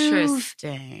to prove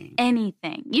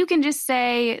anything. You can just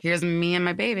say, here's me and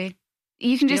my baby.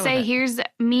 You can just say, here's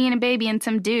me and a baby and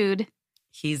some dude.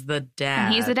 He's the dad.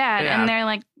 And he's the dad. Yeah. And they're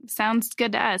like, sounds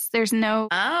good to us. There's no...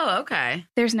 Oh, okay.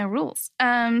 There's no rules.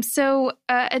 So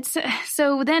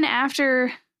then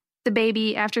after the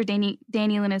baby, after Danny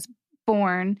Lynn is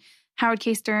born, Howard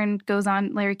K. Stern goes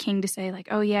on Larry King to say, like,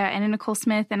 oh, yeah, Anna Nicole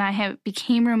Smith and I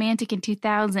became romantic in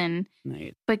 2000,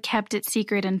 but kept it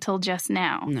secret until just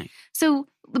now. So,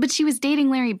 but she was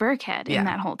dating Larry Birkhead in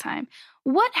that whole time.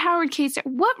 What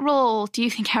role do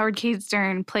you think Howard K.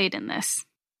 Stern played in this?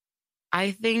 I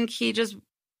think he just...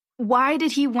 Why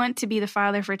did he want to be the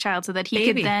father for a child so that he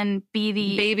could then be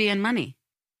the... Baby and money.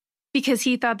 Because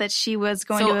he thought that she was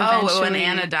going to eventually... when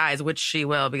Anna dies, which she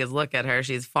will, because look at her,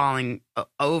 she's falling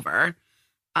over.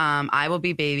 I will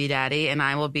be baby daddy, and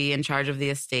I will be in charge of the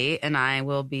estate, and I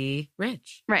will be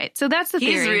rich. Right. So that's the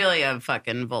theory. He's really a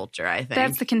fucking vulture, I think.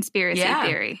 That's the conspiracy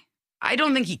theory. I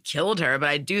don't think he killed her, but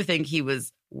I do think he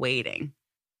was waiting.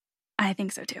 I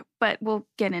think so, too. But we'll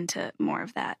get into more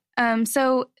of that.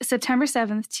 So September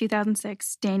 7th,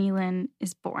 2006, Danny Lynn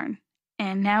is born.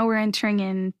 And now we're entering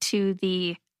into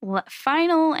the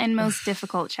final and most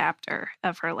difficult chapter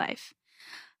of her life.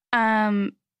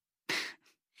 I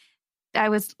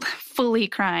was fully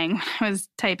crying when I was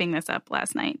typing this up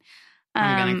last night.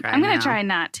 I'm going to try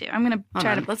not to. I'm going to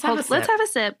try to... Let's have a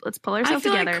sip. Let's pull ourselves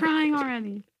together. I feel like crying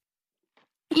already.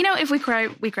 You know, if we cry,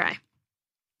 we cry.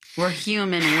 We're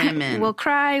human women. We'll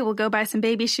cry. We'll go buy some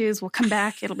baby shoes. We'll come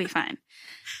back. It'll be fine.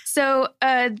 So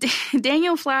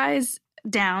Daniel flies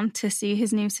down to see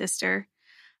his new sister.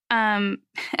 At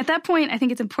that point, I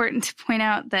think it's important to point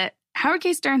out that Howard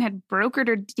K. Stern had brokered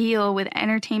a deal with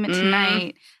Entertainment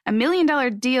Tonight, $1 million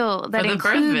deal that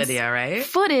includes birth video, right?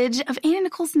 Footage of Anna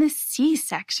Nicole Smith's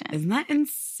C-section. Isn't that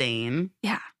insane?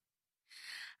 Yeah.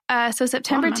 So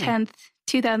September 10th,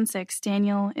 2006,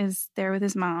 Daniel is there with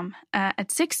his mom. At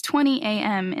 6:20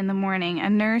 a.m. in the morning, a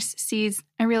nurse sees...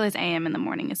 I realize a.m. in the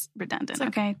morning is redundant.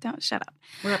 Okay, don't shut up.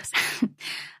 We're upset.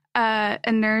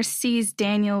 A nurse sees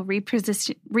Daniel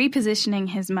repositioning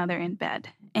his mother in bed,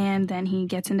 and then he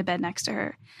gets into bed next to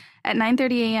her. At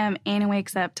 9:30 a.m., Anna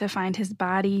wakes up to find his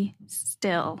body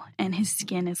still and his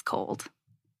skin is cold.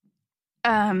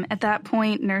 At that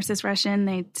point, nurses rush in.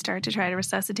 They start to try to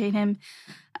resuscitate him.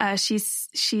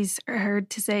 She's heard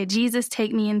to say, "Jesus,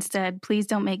 take me instead. Please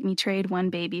don't make me trade one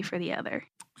baby for the other."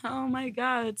 Oh, my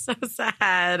God. It's so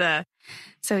sad.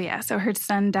 So her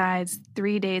son dies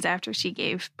 3 days after she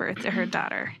gave birth to her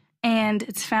daughter. And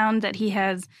it's found that he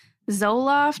has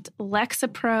Zoloft,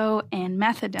 Lexapro, and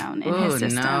methadone in his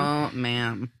system. No,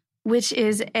 ma'am. Which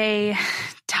is a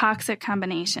toxic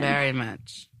combination. Very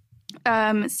much. So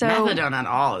methadone at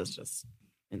all is just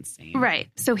insane. Right.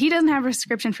 So he doesn't have a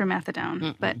prescription for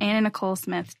methadone, but Anna Nicole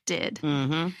Smith did.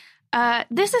 Mm-hmm.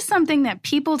 This is something that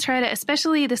people try to,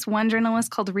 especially this one journalist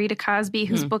called Rita Cosby,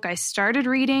 whose book I started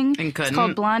reading. It's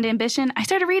called Blonde Ambition. I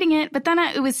started reading it, but then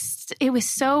it was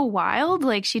so wild.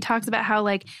 Like, she talks about how,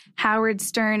 like, Howard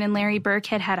Stern and Larry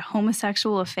Birkhead had a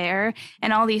homosexual affair,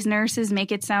 and all these nurses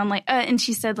make it sound like, and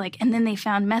she said, like, and then they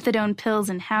found methadone pills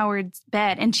in Howard's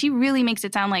bed. And she really makes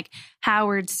it sound like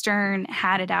Howard Stern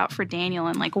had it out for Daniel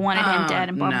and, like, wanted him dead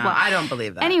and blah, blah, blah. I don't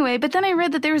believe that. Anyway, but then I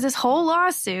read that there was this whole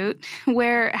lawsuit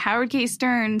where Howard K.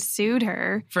 Stern sued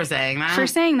her. For saying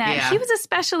that? Yeah. He was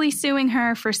especially suing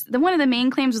her for, one of the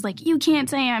main claims was like, you can't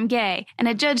say I'm gay. And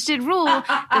a judge did rule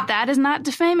that is not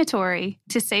defamatory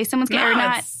to say someone's gay, or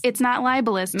not. It's not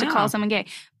libelous to call someone gay.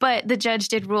 But the judge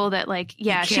did rule that, like,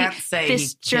 yeah,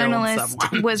 this journalist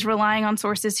was relying on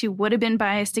sources who would have been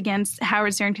biased against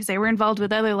Howard Stern because they were involved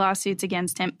with other lawsuits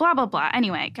against him, blah, blah, blah.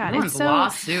 Anyway, God, it's so...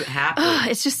 lawsuit happened.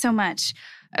 It's just so much.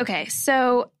 Okay,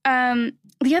 so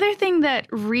the other thing that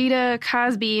Rita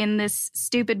Cosby in this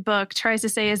stupid book tries to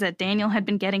say is that Daniel had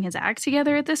been getting his act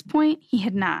together at this point. He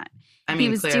had not. He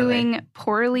was doing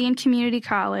poorly in community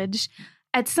college.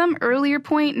 At some earlier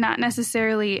point, not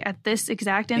necessarily at this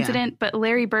exact incident, but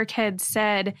Larry Birkhead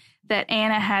said that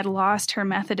Anna had lost her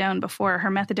methadone before. Her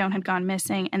methadone had gone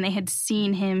missing, and they had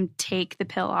seen him take the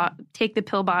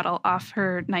pill bottle off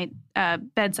her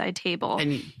bedside table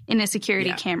in a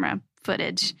security camera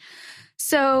footage.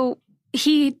 So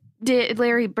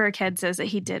Larry Birkhead says that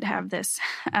he did have this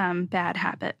bad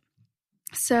habit.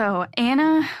 So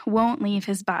Anna won't leave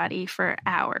his body for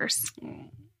hours.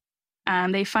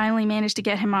 They finally managed to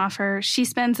get him off her. She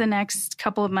spends the next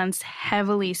couple of months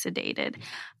heavily sedated.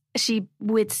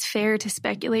 It's fair to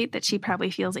speculate that she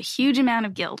probably feels a huge amount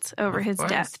of guilt over his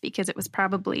death because it was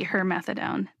probably her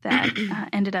methadone that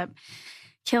ended up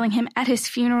killing him. At his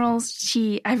funerals,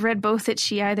 I've read both that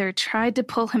she either tried to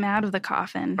pull him out of the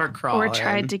coffin or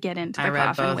tried to get into the coffin with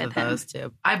him. I read both of those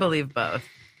too. I believe both.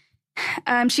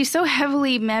 She's so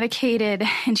heavily medicated,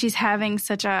 and she's having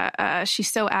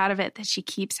she's so out of it that she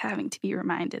keeps having to be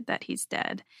reminded that he's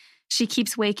dead. She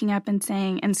keeps waking up and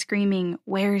saying and screaming,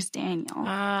 "Where's Daniel?"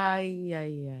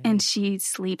 And she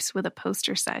sleeps with a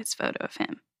poster-sized photo of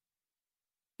him.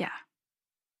 Yeah.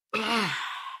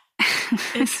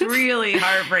 It's really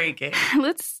heartbreaking.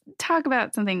 Let's talk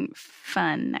about something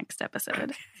fun next episode.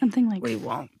 Okay. Something like we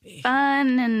won't be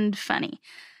fun and funny.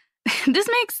 This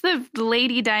makes the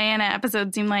Lady Diana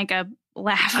episode seem like a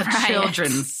laugh riot.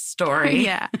 Children's story.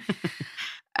 Yeah.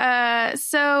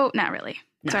 So not really.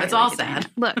 No, sorry, it's all Lady sad. Diana.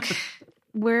 Look,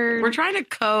 we're trying to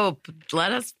cope.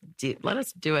 Let us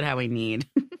do it how we need.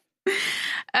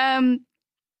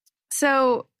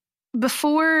 So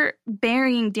before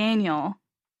burying Daniel,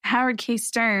 Howard K.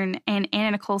 Stern and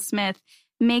Anna Nicole Smith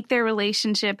make their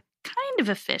relationship kind of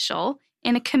official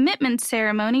in a commitment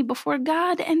ceremony before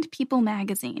God and People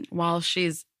magazine. While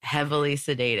she's heavily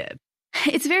sedated.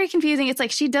 It's very confusing. It's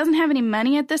like she doesn't have any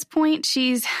money at this point.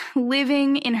 She's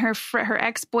living in her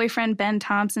ex-boyfriend Ben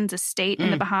Thompson's estate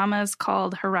in the Bahamas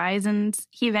called Horizons.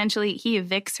 He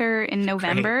evicts her in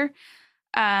November.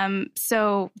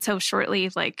 So shortly,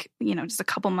 like, just a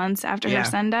couple months after her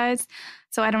son dies.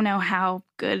 So I don't know how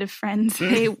good of friends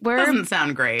they were. Doesn't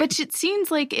sound great. But it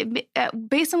seems like,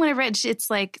 based on what I read, it's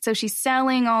like, so she's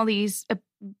selling all these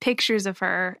pictures of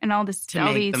her and all this. To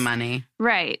make the money.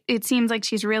 Right. It seems like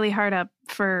she's really hard up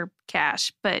for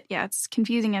cash. But yeah, it's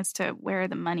confusing as to where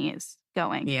the money is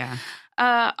going. Yeah.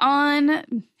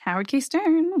 On Howard K.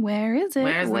 Stern, where is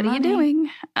it? What are you doing?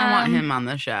 I want him on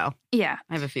the show. Yeah.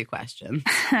 I have a few questions.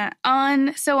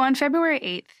 On February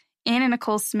 8th, Anna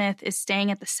Nicole Smith is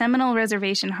staying at the Seminole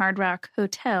Reservation Hard Rock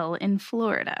Hotel in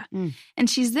Florida. And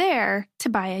she's there to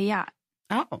buy a yacht.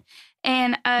 Oh.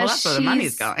 And that's where the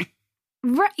money's going.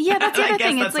 Right, yeah, that's the other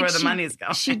thing. That's where the money's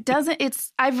going. She doesn't,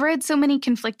 I've read so many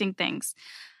conflicting things.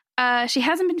 She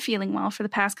hasn't been feeling well for the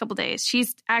past couple days.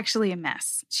 She's actually a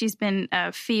mess. She's been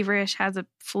feverish, has a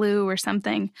flu or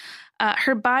something.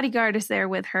 Her bodyguard is there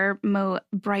with her, Mo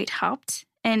Breithaupt,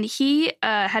 and he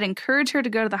had encouraged her to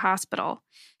go to the hospital.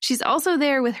 She's also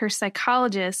there with her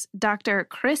psychologist, Dr.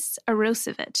 Chris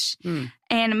Arosevich.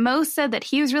 And Mo said that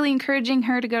he was really encouraging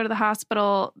her to go to the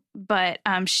hospital, but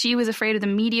she was afraid of the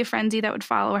media frenzy that would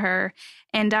follow her.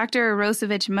 And Dr.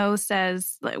 Arosevich, Mo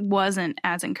says, wasn't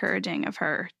as encouraging of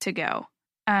her to go.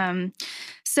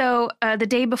 So the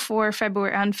day before,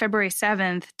 on February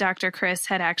 7th, Dr. Chris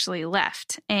had actually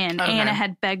left, and Anna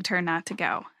had begged her not to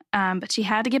go. But she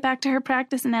had to get back to her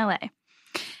practice in L.A.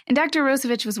 And Dr.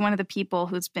 Arosevich was one of the people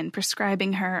who's been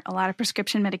prescribing her a lot of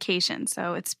prescription medication.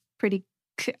 So it's pretty,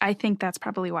 I think that's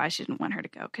probably why she didn't want her to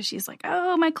go, because she's like,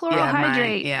 oh, my chloral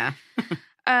hydrate.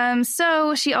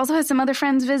 So she also has some other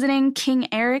friends visiting,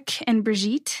 King Eric and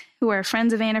Brigitte, who are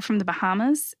friends of Anna from the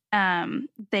Bahamas.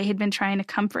 They had been trying to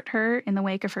comfort her in the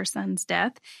wake of her son's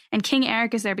death. And King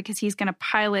Eric is there because he's going to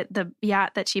pilot the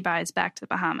yacht that she buys back to the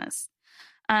Bahamas.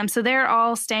 So they're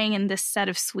all staying in this set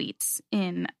of suites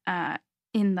in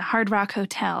the Hard Rock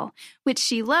Hotel, which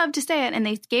she loved to stay at, and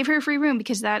they gave her a free room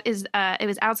because that is it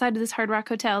was outside of this Hard Rock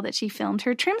Hotel that she filmed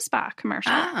her Trim Spa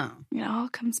commercial. Oh. It all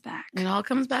comes back. It all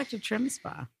comes back to Trim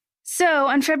Spa. So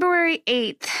on February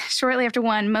 8th, shortly after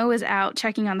 1, Mo is out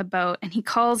checking on the boat, and he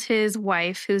calls his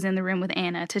wife, who's in the room with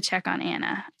Anna, to check on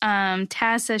Anna.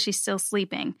 Taz says she's still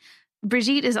sleeping.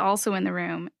 Brigitte is also in the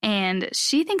room, and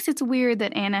she thinks it's weird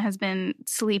that Anna has been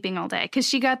sleeping all day because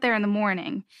she got there in the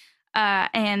morning.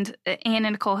 And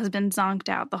Anna Nicole has been zonked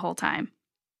out the whole time.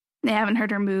 They haven't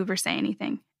heard her move or say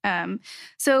anything.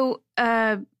 So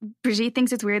Brigitte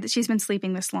thinks it's weird that she's been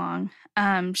sleeping this long.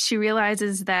 She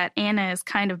realizes that Anna is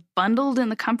kind of bundled in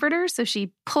the comforter, so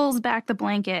she pulls back the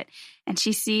blanket, and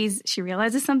she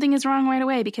realizes something is wrong right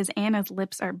away because Anna's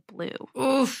lips are blue.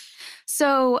 Oof.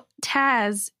 So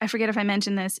Taz, I forget if I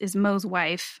mentioned this, is Mo's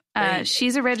wife.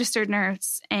 She's a registered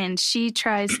nurse, and she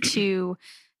tries to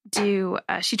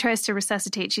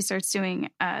resuscitate. She starts doing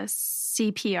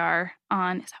CPR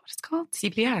on, is that what it's called?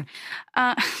 CPR.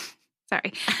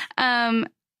 Sorry. On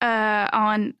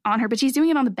her, but she's doing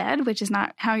it on the bed, which is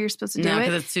not how you're supposed to do it. No,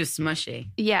 because it's too smushy.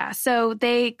 Yeah. So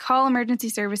they call emergency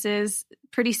services.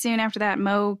 Pretty soon after that,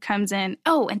 Mo comes in.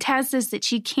 Oh, and Taz says that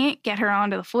she can't get her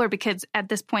onto the floor because at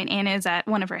this point, Anna is at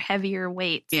one of her heavier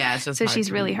weights. Yeah, it's just so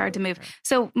she's really hard to move.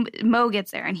 So Mo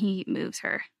gets there and he moves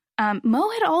her. Mo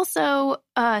had also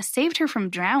saved her from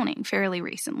drowning fairly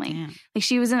recently. Yeah. Like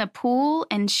she was in a pool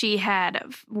and she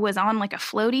was on like a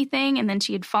floaty thing, and then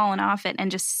she had fallen off it and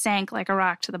just sank like a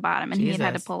rock to the bottom, and he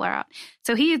had to pull her out.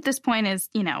 So he at this point is,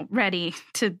 ready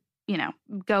to,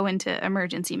 go into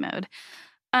emergency mode.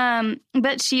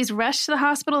 But she's rushed to the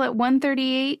hospital at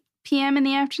 1:38 p.m. in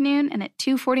the afternoon, and at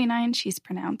 2:49 she's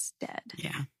pronounced dead.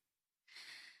 Yeah.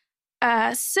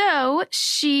 So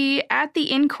she, at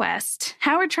the inquest,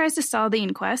 Howard tries to stall the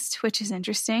inquest, which is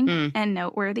interesting and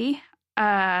noteworthy.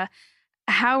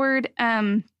 Howard,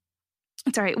 when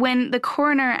the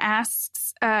coroner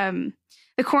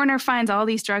the coroner finds all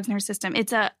these drugs in her system.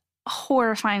 It's a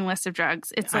horrifying list of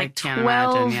drugs. It's like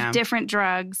 12 different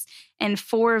drugs, and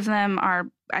 4 of them are,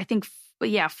 I think,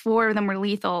 4 of them were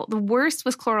lethal. The worst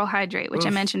was chloral hydrate, which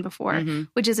I mentioned before,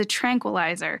 which is a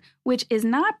tranquilizer, which is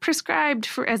not prescribed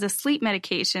as a sleep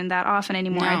medication that often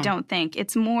anymore, I don't think.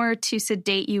 It's more to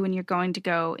sedate you when you're going to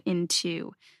go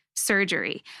into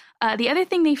surgery. The other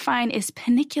thing they find is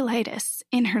paniculitis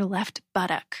in her left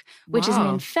buttock, which is an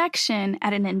infection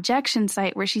at an injection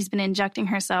site where she's been injecting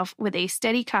herself with a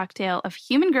steady cocktail of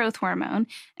human growth hormone,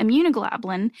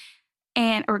 immunoglobulin,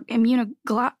 or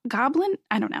immunoglobulin?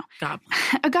 I don't know.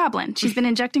 A goblin. She's been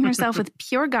injecting herself with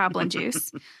pure goblin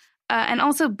juice and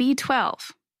also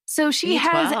B12. So she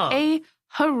has a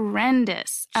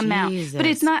horrendous amount. But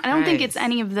it's not, I don't think it's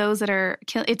any of those that are,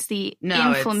 it's the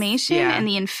inflammation and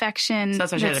the infection. So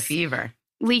that's why she had a fever.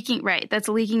 That's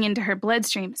leaking into her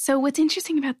bloodstream. So what's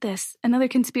interesting about this, another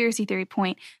conspiracy theory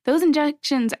point, those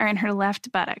injections are in her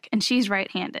left buttock and she's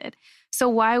right-handed. So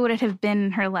why would it have been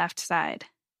in her left side?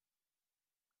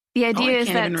 The idea is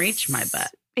that I can't even reach my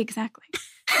butt. Exactly.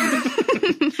 Well,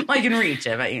 I can reach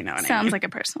it, but you know what I mean. Sounds like a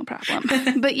personal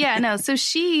problem. But yeah, no. So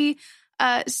she,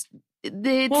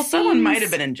 someone might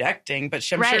have been injecting, but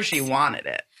I'm sure she wanted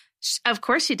it. Of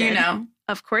course she did.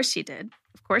 Of course she did.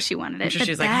 Of course she wanted it. I'm sure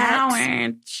she's like,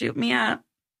 Howard, shoot me up.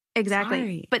 Exactly.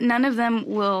 Sorry. But none of them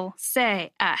will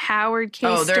say Howard K.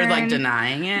 Oh, they're Stern, like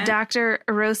denying it? Dr.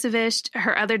 Arosevich,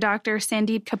 her other doctor,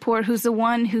 Sandeep Kapoor, who's the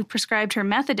one who prescribed her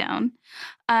methadone.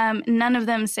 None of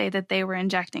them say that they were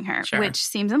injecting her, which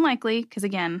seems unlikely because,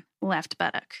 again, left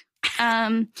buttock.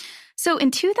 So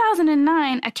in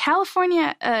 2009,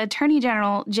 California Attorney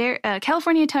General Jerry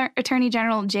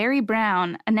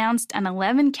Brown announced an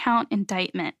 11-count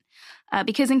indictment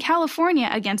because in California,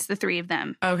 against the three of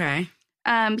them. Okay.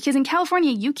 Because in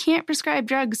California, you can't prescribe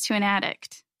drugs to an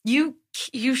addict. You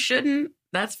shouldn't.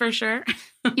 That's for sure.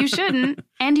 You shouldn't,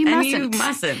 and you mustn't. And you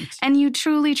mustn't. And you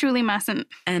truly, truly mustn't.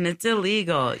 And it's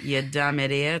illegal, you dumb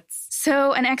idiots.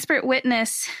 So an expert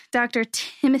witness, Dr.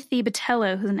 Timothy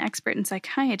Botello, who's an expert in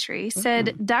psychiatry,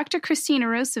 said Dr. Christina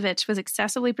Rosevich was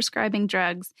excessively prescribing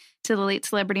drugs to the late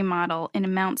celebrity model in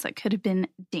amounts that could have been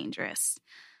dangerous.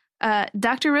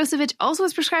 Dr. Rosevich also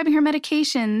was prescribing her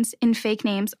medications in fake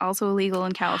names, also illegal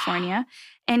in California,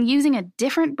 and using a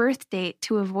different birth date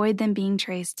to avoid them being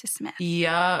traced to Smith.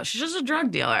 Yeah, she's just a drug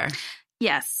dealer.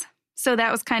 Yes. So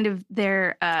that was kind of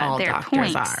their doctors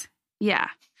point. are. Yeah.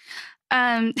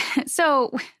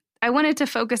 So I wanted to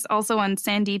focus also on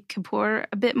Sandeep Kapoor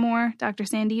a bit more, Dr.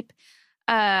 Sandeep.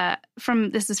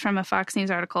 This is from a Fox News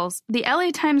article. The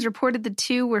LA Times reported the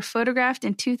two were photographed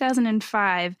in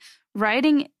 2005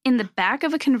 riding in the back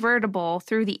of a convertible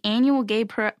through the annual Gay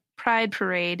Pride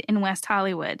Parade in West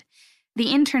Hollywood. The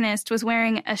internist was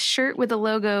wearing a shirt with the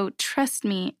logo, "Trust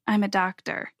me, I'm a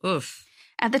doctor." Oof.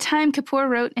 At the time, Kapoor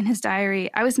wrote in his diary,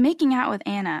 "I was making out with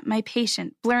Anna, my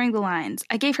patient, blurring the lines.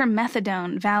 I gave her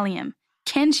methadone, Valium.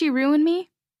 Can she ruin me?"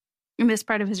 And this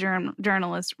part of his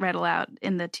journal is read aloud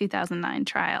in the 2009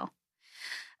 trial.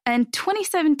 In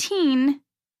 2017,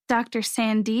 Dr.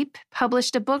 Sandeep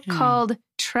published a book called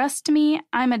 "Trust Me,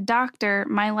 I'm a Doctor,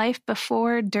 My Life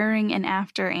Before, During, and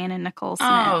After Anna Nicole Smith."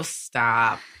 Oh,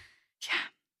 stop. Yeah.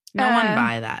 No one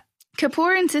buy that.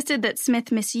 Kapoor insisted that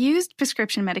Smith misused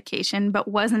prescription medication but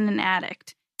wasn't an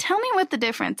addict. Tell me what the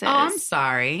difference is. Oh, I'm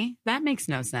sorry. That makes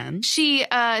no sense. She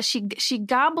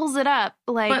gobbles it up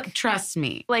But trust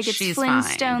me, like it's she's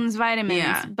Flintstones fine. vitamins.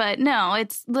 Yeah. But no,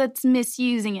 it's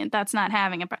misusing it. That's not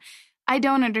having it. I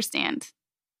don't understand.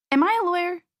 Am I a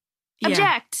lawyer? Yeah.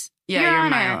 Object. Yeah, Your you're Honor.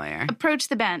 my lawyer. Approach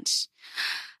the bench.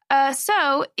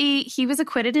 So he was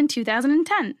acquitted in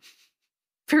 2010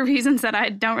 for reasons that I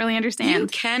don't really understand. You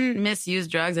can misuse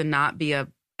drugs and not be an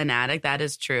addict. That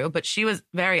is true. But she was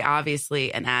very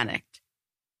obviously an addict.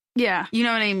 Yeah. You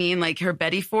know what I mean? Like her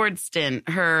Betty Ford stint,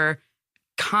 her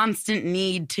constant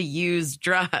need to use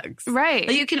drugs. Right.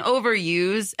 Like you can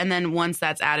overuse and then once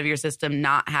that's out of your system,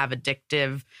 not have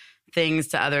addictive things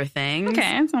to other things. Okay.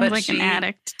 Sounds But like an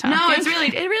addict talking. No, it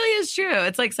really is true.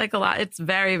 It's like it's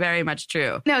very, very much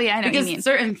true. No, yeah, I know what you Because mean.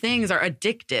 certain things are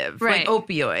addictive. Right. Like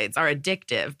opioids are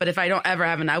addictive. But if I don't ever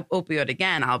have an opioid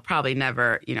again, I'll probably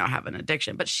never, have an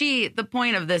addiction. But the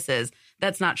point of this is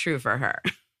that's not true for her.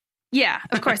 Yeah,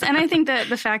 of course. And I think that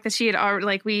the fact that she had already,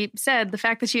 like we said, the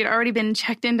fact that she had already been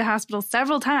checked into hospital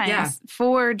several times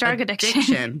for drug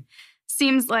addiction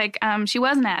seems like she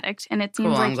was an addict. And it seems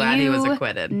like I'm glad he was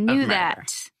acquitted. Knew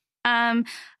that.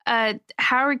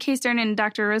 Howard K. Stern and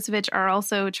Dr. Rosevich are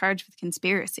also charged with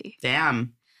conspiracy.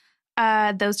 Damn.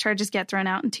 Those charges get thrown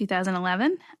out in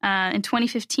 2011. In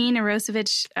 2015,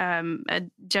 a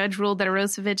judge ruled that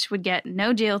Rosevich would get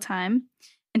no jail time.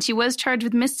 And she was charged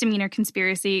with misdemeanor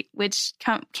conspiracy, which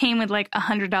came with like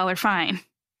 $100 fine.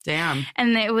 Damn.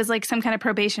 And it was like some kind of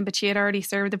probation, but she had already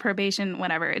served the probation,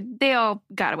 whatever. They all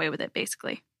got away with it,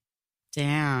 basically.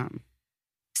 Damn.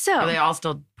 So Are they all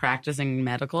still practicing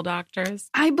medical doctors?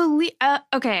 I believe,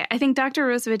 okay, I think Dr.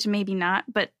 Rosevich maybe not,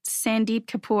 but Sandeep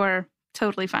Kapoor,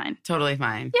 totally fine. Totally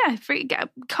fine. Yeah,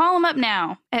 call him up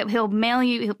now. He'll mail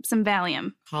you some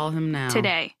Valium. Call him now.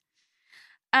 Today.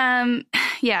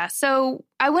 Yeah, so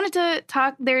I wanted to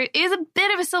talk. There is a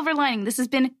bit of a silver lining. This has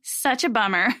been such a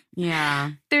bummer.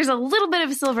 Yeah. There's a little bit of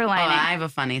a silver lining. Oh, I have a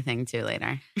funny thing too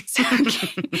later.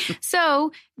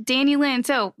 So Danny Lynn.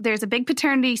 So there's a big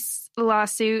paternity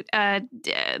lawsuit.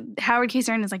 Howard K.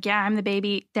 Stern is like, yeah, I'm the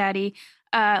baby daddy.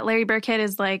 Larry Burkhead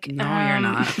is like, no, you're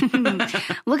not.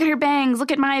 Look at her bangs.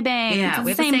 Look at my bangs. Yeah, it's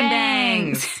we the have the same same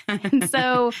bangs. bangs. And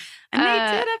so, and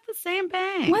they did have the same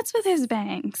bangs. What's with his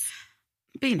bangs?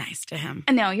 Be nice to him.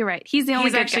 No, you're right. He's the only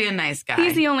He's good actually guy. a nice guy.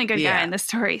 He's the only good guy in the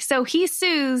story. So he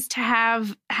sues to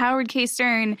have Howard K.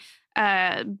 Stern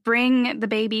bring the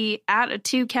baby out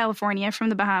to California from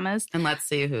the Bahamas. And let's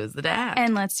see who's the dad.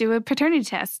 And let's do a paternity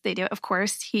test. They do. Of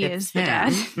course, he is the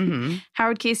dad. Mm-hmm.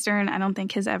 Howard K. Stern, I don't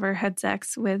think has ever had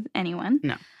sex with anyone.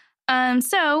 No.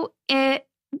 So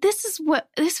this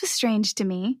was strange to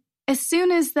me. As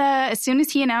soon as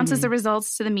he announces the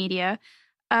results to the media,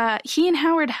 he and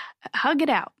Howard hug it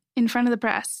out in front of the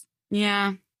press.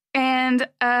 Yeah. And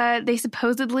they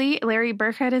supposedly, Larry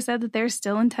Burkhead has said that they're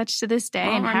still in touch to this day.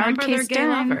 Well, and remember Howard K. they're gay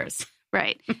Stern, lovers.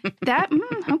 right? That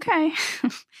okay.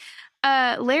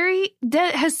 Larry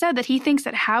has said that he thinks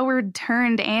that Howard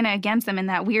turned Anna against them in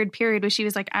that weird period where she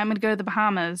was like, I'm going to go to the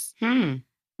Bahamas.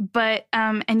 But,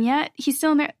 and yet he's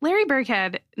still in there. Larry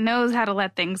Burkhead knows how to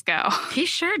let things go. He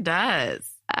sure does.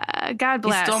 God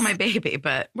bless. You stole my baby,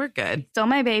 but we're good. Stole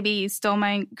my baby. You stole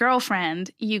my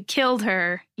girlfriend. You killed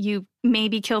her. You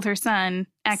maybe killed her son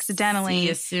accidentally. See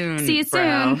you soon. See you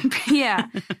soon. Yeah.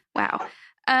 Wow.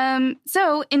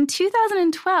 So in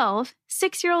 2012,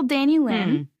 6-year-old Danny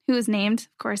Lynn, who was named,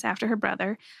 of course, after her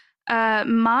brother,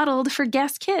 modeled for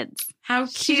Guess Kids. How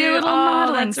cute. She did a little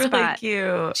modeling that's spot. Really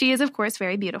cute. She is, of course,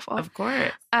 very beautiful. Of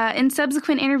course. In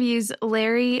subsequent interviews,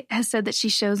 Larry has said that she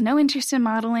shows no interest in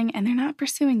modeling, and they're not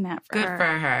pursuing that for her. Good for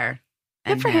her.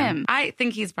 Good for him. I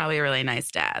think he's probably a really nice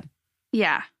dad.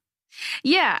 Yeah.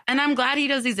 Yeah. And I'm glad he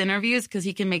does these interviews because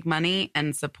he can make money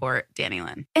and support Danny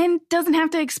Lynn. And doesn't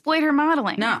have to exploit her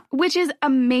modeling. No. Which is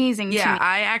amazing to me. Yeah,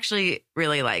 I actually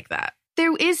really like that.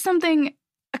 There is something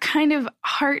kind of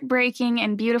heartbreaking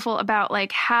and beautiful about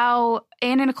like how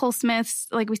Anna Nicole Smith's,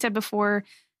 like we said before,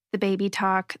 the baby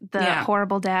talk, the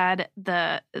horrible dad,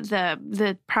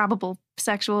 the probable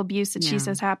sexual abuse that she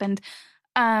says happened.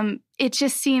 It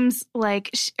just seems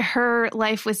like her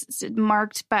life was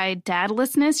marked by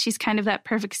dadlessness. She's kind of that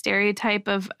perfect stereotype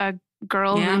of a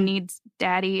girl who needs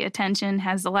daddy attention,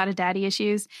 has a lot of daddy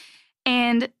issues.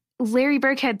 And Larry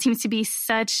Burkhead seems to be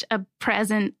such a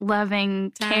present,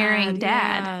 loving, caring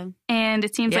dad. Yeah. And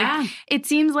it seems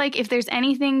like if there's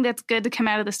anything that's good to come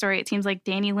out of the story, it seems like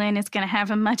Danny Lynn is going to have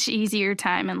a much easier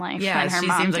time in life than her mom did.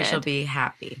 Yeah, she seems like she'll be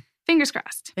happy. Fingers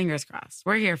crossed. Fingers crossed.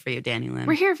 We're here for you, Danny Lynn.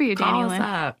 We're here for you, Danny Lynn.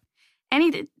 Call us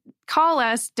up. Call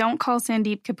us. Don't call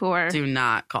Sandeep Kapoor. Do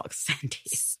not call Sandeep.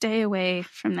 Stay away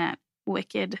from that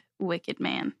wicked, wicked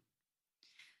man.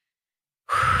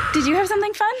 Did you have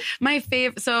something fun? My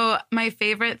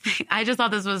favorite thing, I just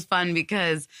thought this was fun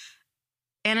because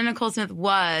Anna Nicole Smith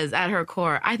was, at her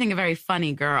core, I think, a very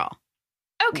funny girl.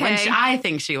 Okay. I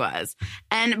think she was.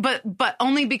 But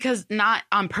only because, not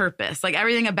on purpose. Like,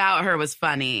 everything about her was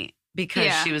funny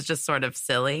because she was just sort of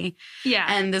silly. Yeah.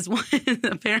 And this one,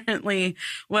 apparently,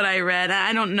 what I read,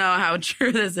 I don't know how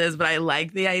true this is, but I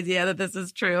like the idea that this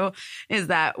is true, is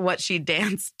that what she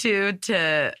danced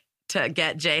to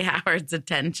get Jay Howard's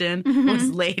attention was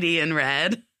Lady in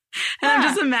Red. And I'm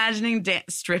just imagining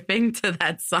stripping to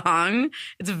that song.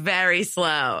 It's very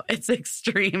slow. It's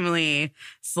extremely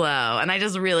slow. And I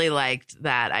just really liked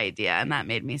that idea. And that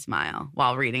made me smile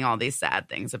while reading all these sad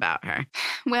things about her.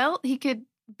 Well, he could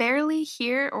barely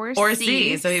hear or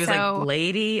see. So he was like,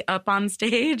 lady up on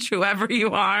stage, whoever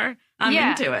you are, I'm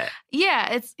into it.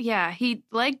 Yeah, he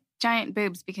liked giant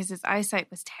boobs because his eyesight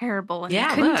was terrible and he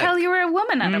couldn't tell you were a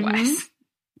woman otherwise.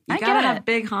 You gotta have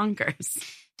big honkers.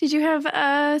 Did you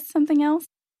have something else?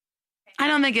 I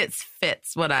don't think it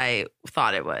fits what I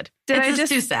thought it would. It's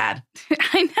just too sad.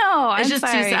 I know. It's just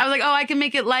too sad. I was like, I can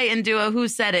make it light and do a Who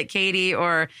Said It, Katie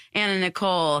or Anna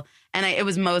Nicole. And it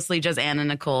was mostly just Anna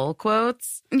Nicole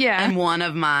quotes. Yeah. And one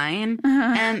of mine.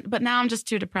 But now I'm just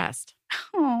too depressed.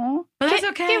 Oh. But that's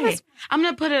okay. I'm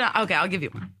going to put it on. Okay, I'll give you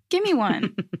one. Give me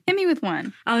one. Hit me with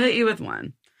one. I'll hit you with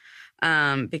one.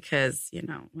 Because,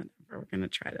 whatever, we're going to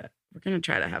try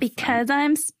to have because fun.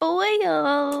 I'm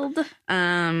spoiled.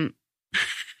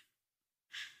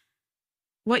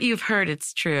 What you've heard,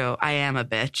 it's true. I am a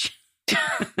bitch.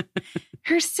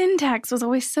 Her syntax was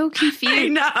always so confused. I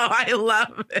know. I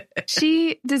love it.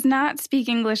 She does not speak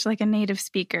English like a native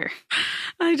speaker.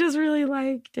 I just really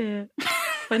liked it.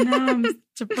 But now I'm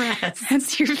depressed.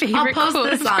 That's your favorite I'll post quote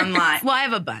this online. Well, I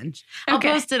have a bunch. Okay.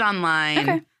 I'll post it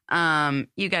online. Okay.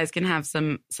 You guys can have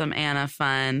some Anna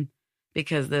fun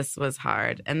because this was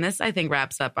hard. And this, I think,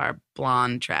 wraps up our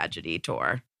blonde tragedy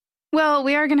tour. Well,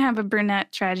 we are going to have a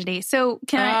brunette tragedy. So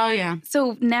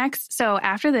So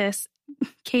after this,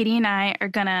 Katie and I are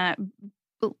going to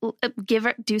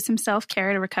do some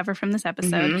self-care to recover from this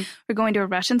episode. We're going to a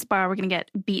Russian spa. We're going to get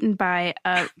beaten by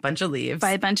a bunch of leaves.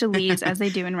 As they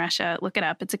do in Russia. Look it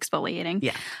up. It's exfoliating.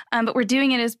 Yeah. But we're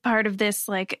doing it as part of this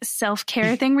like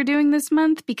self-care thing we're doing this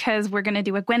month because we're going to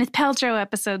do a Gwyneth Paltrow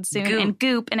episode soon and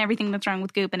Goop and everything that's wrong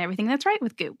with Goop and everything that's right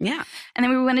with Goop. Yeah. And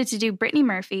then we wanted to do Brittany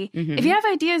Murphy. If you have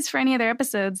ideas for any other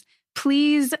episodes,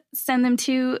 please send them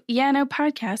to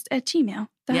yeahhnopodcast@gmail.com.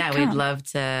 Yeah, we'd love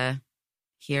to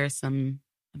hear some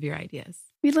of your ideas.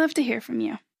 We'd love to hear from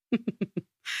you.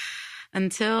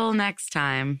 Until next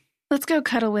time. Let's go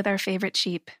cuddle with our favorite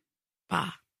sheep.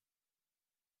 Bah.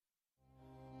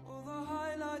 All the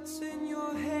highlights in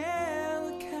your hair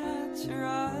that catch your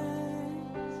eyes.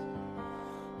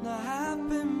 Now have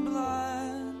been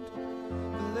blind.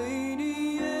 The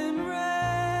lady in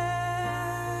red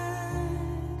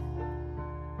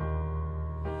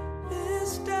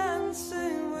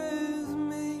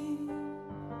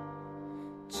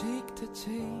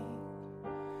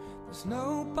There's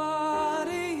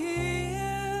nobody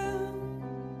here.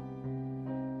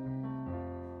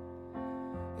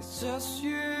 It's just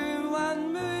you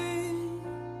and me.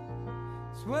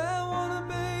 It's where I wanna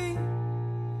be,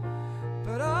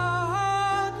 but I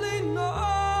hardly know.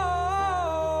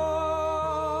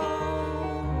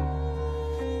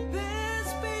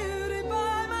 There's beauty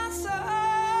by my side.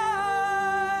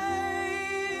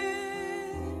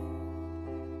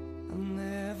 I'll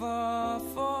never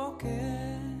forget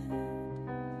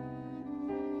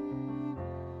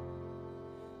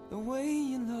the way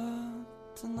you look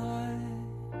tonight.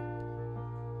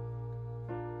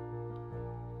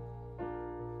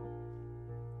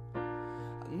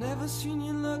 I've never seen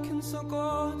you looking so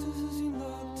gorgeous as you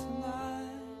look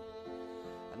tonight.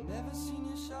 I've never seen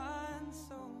you shine.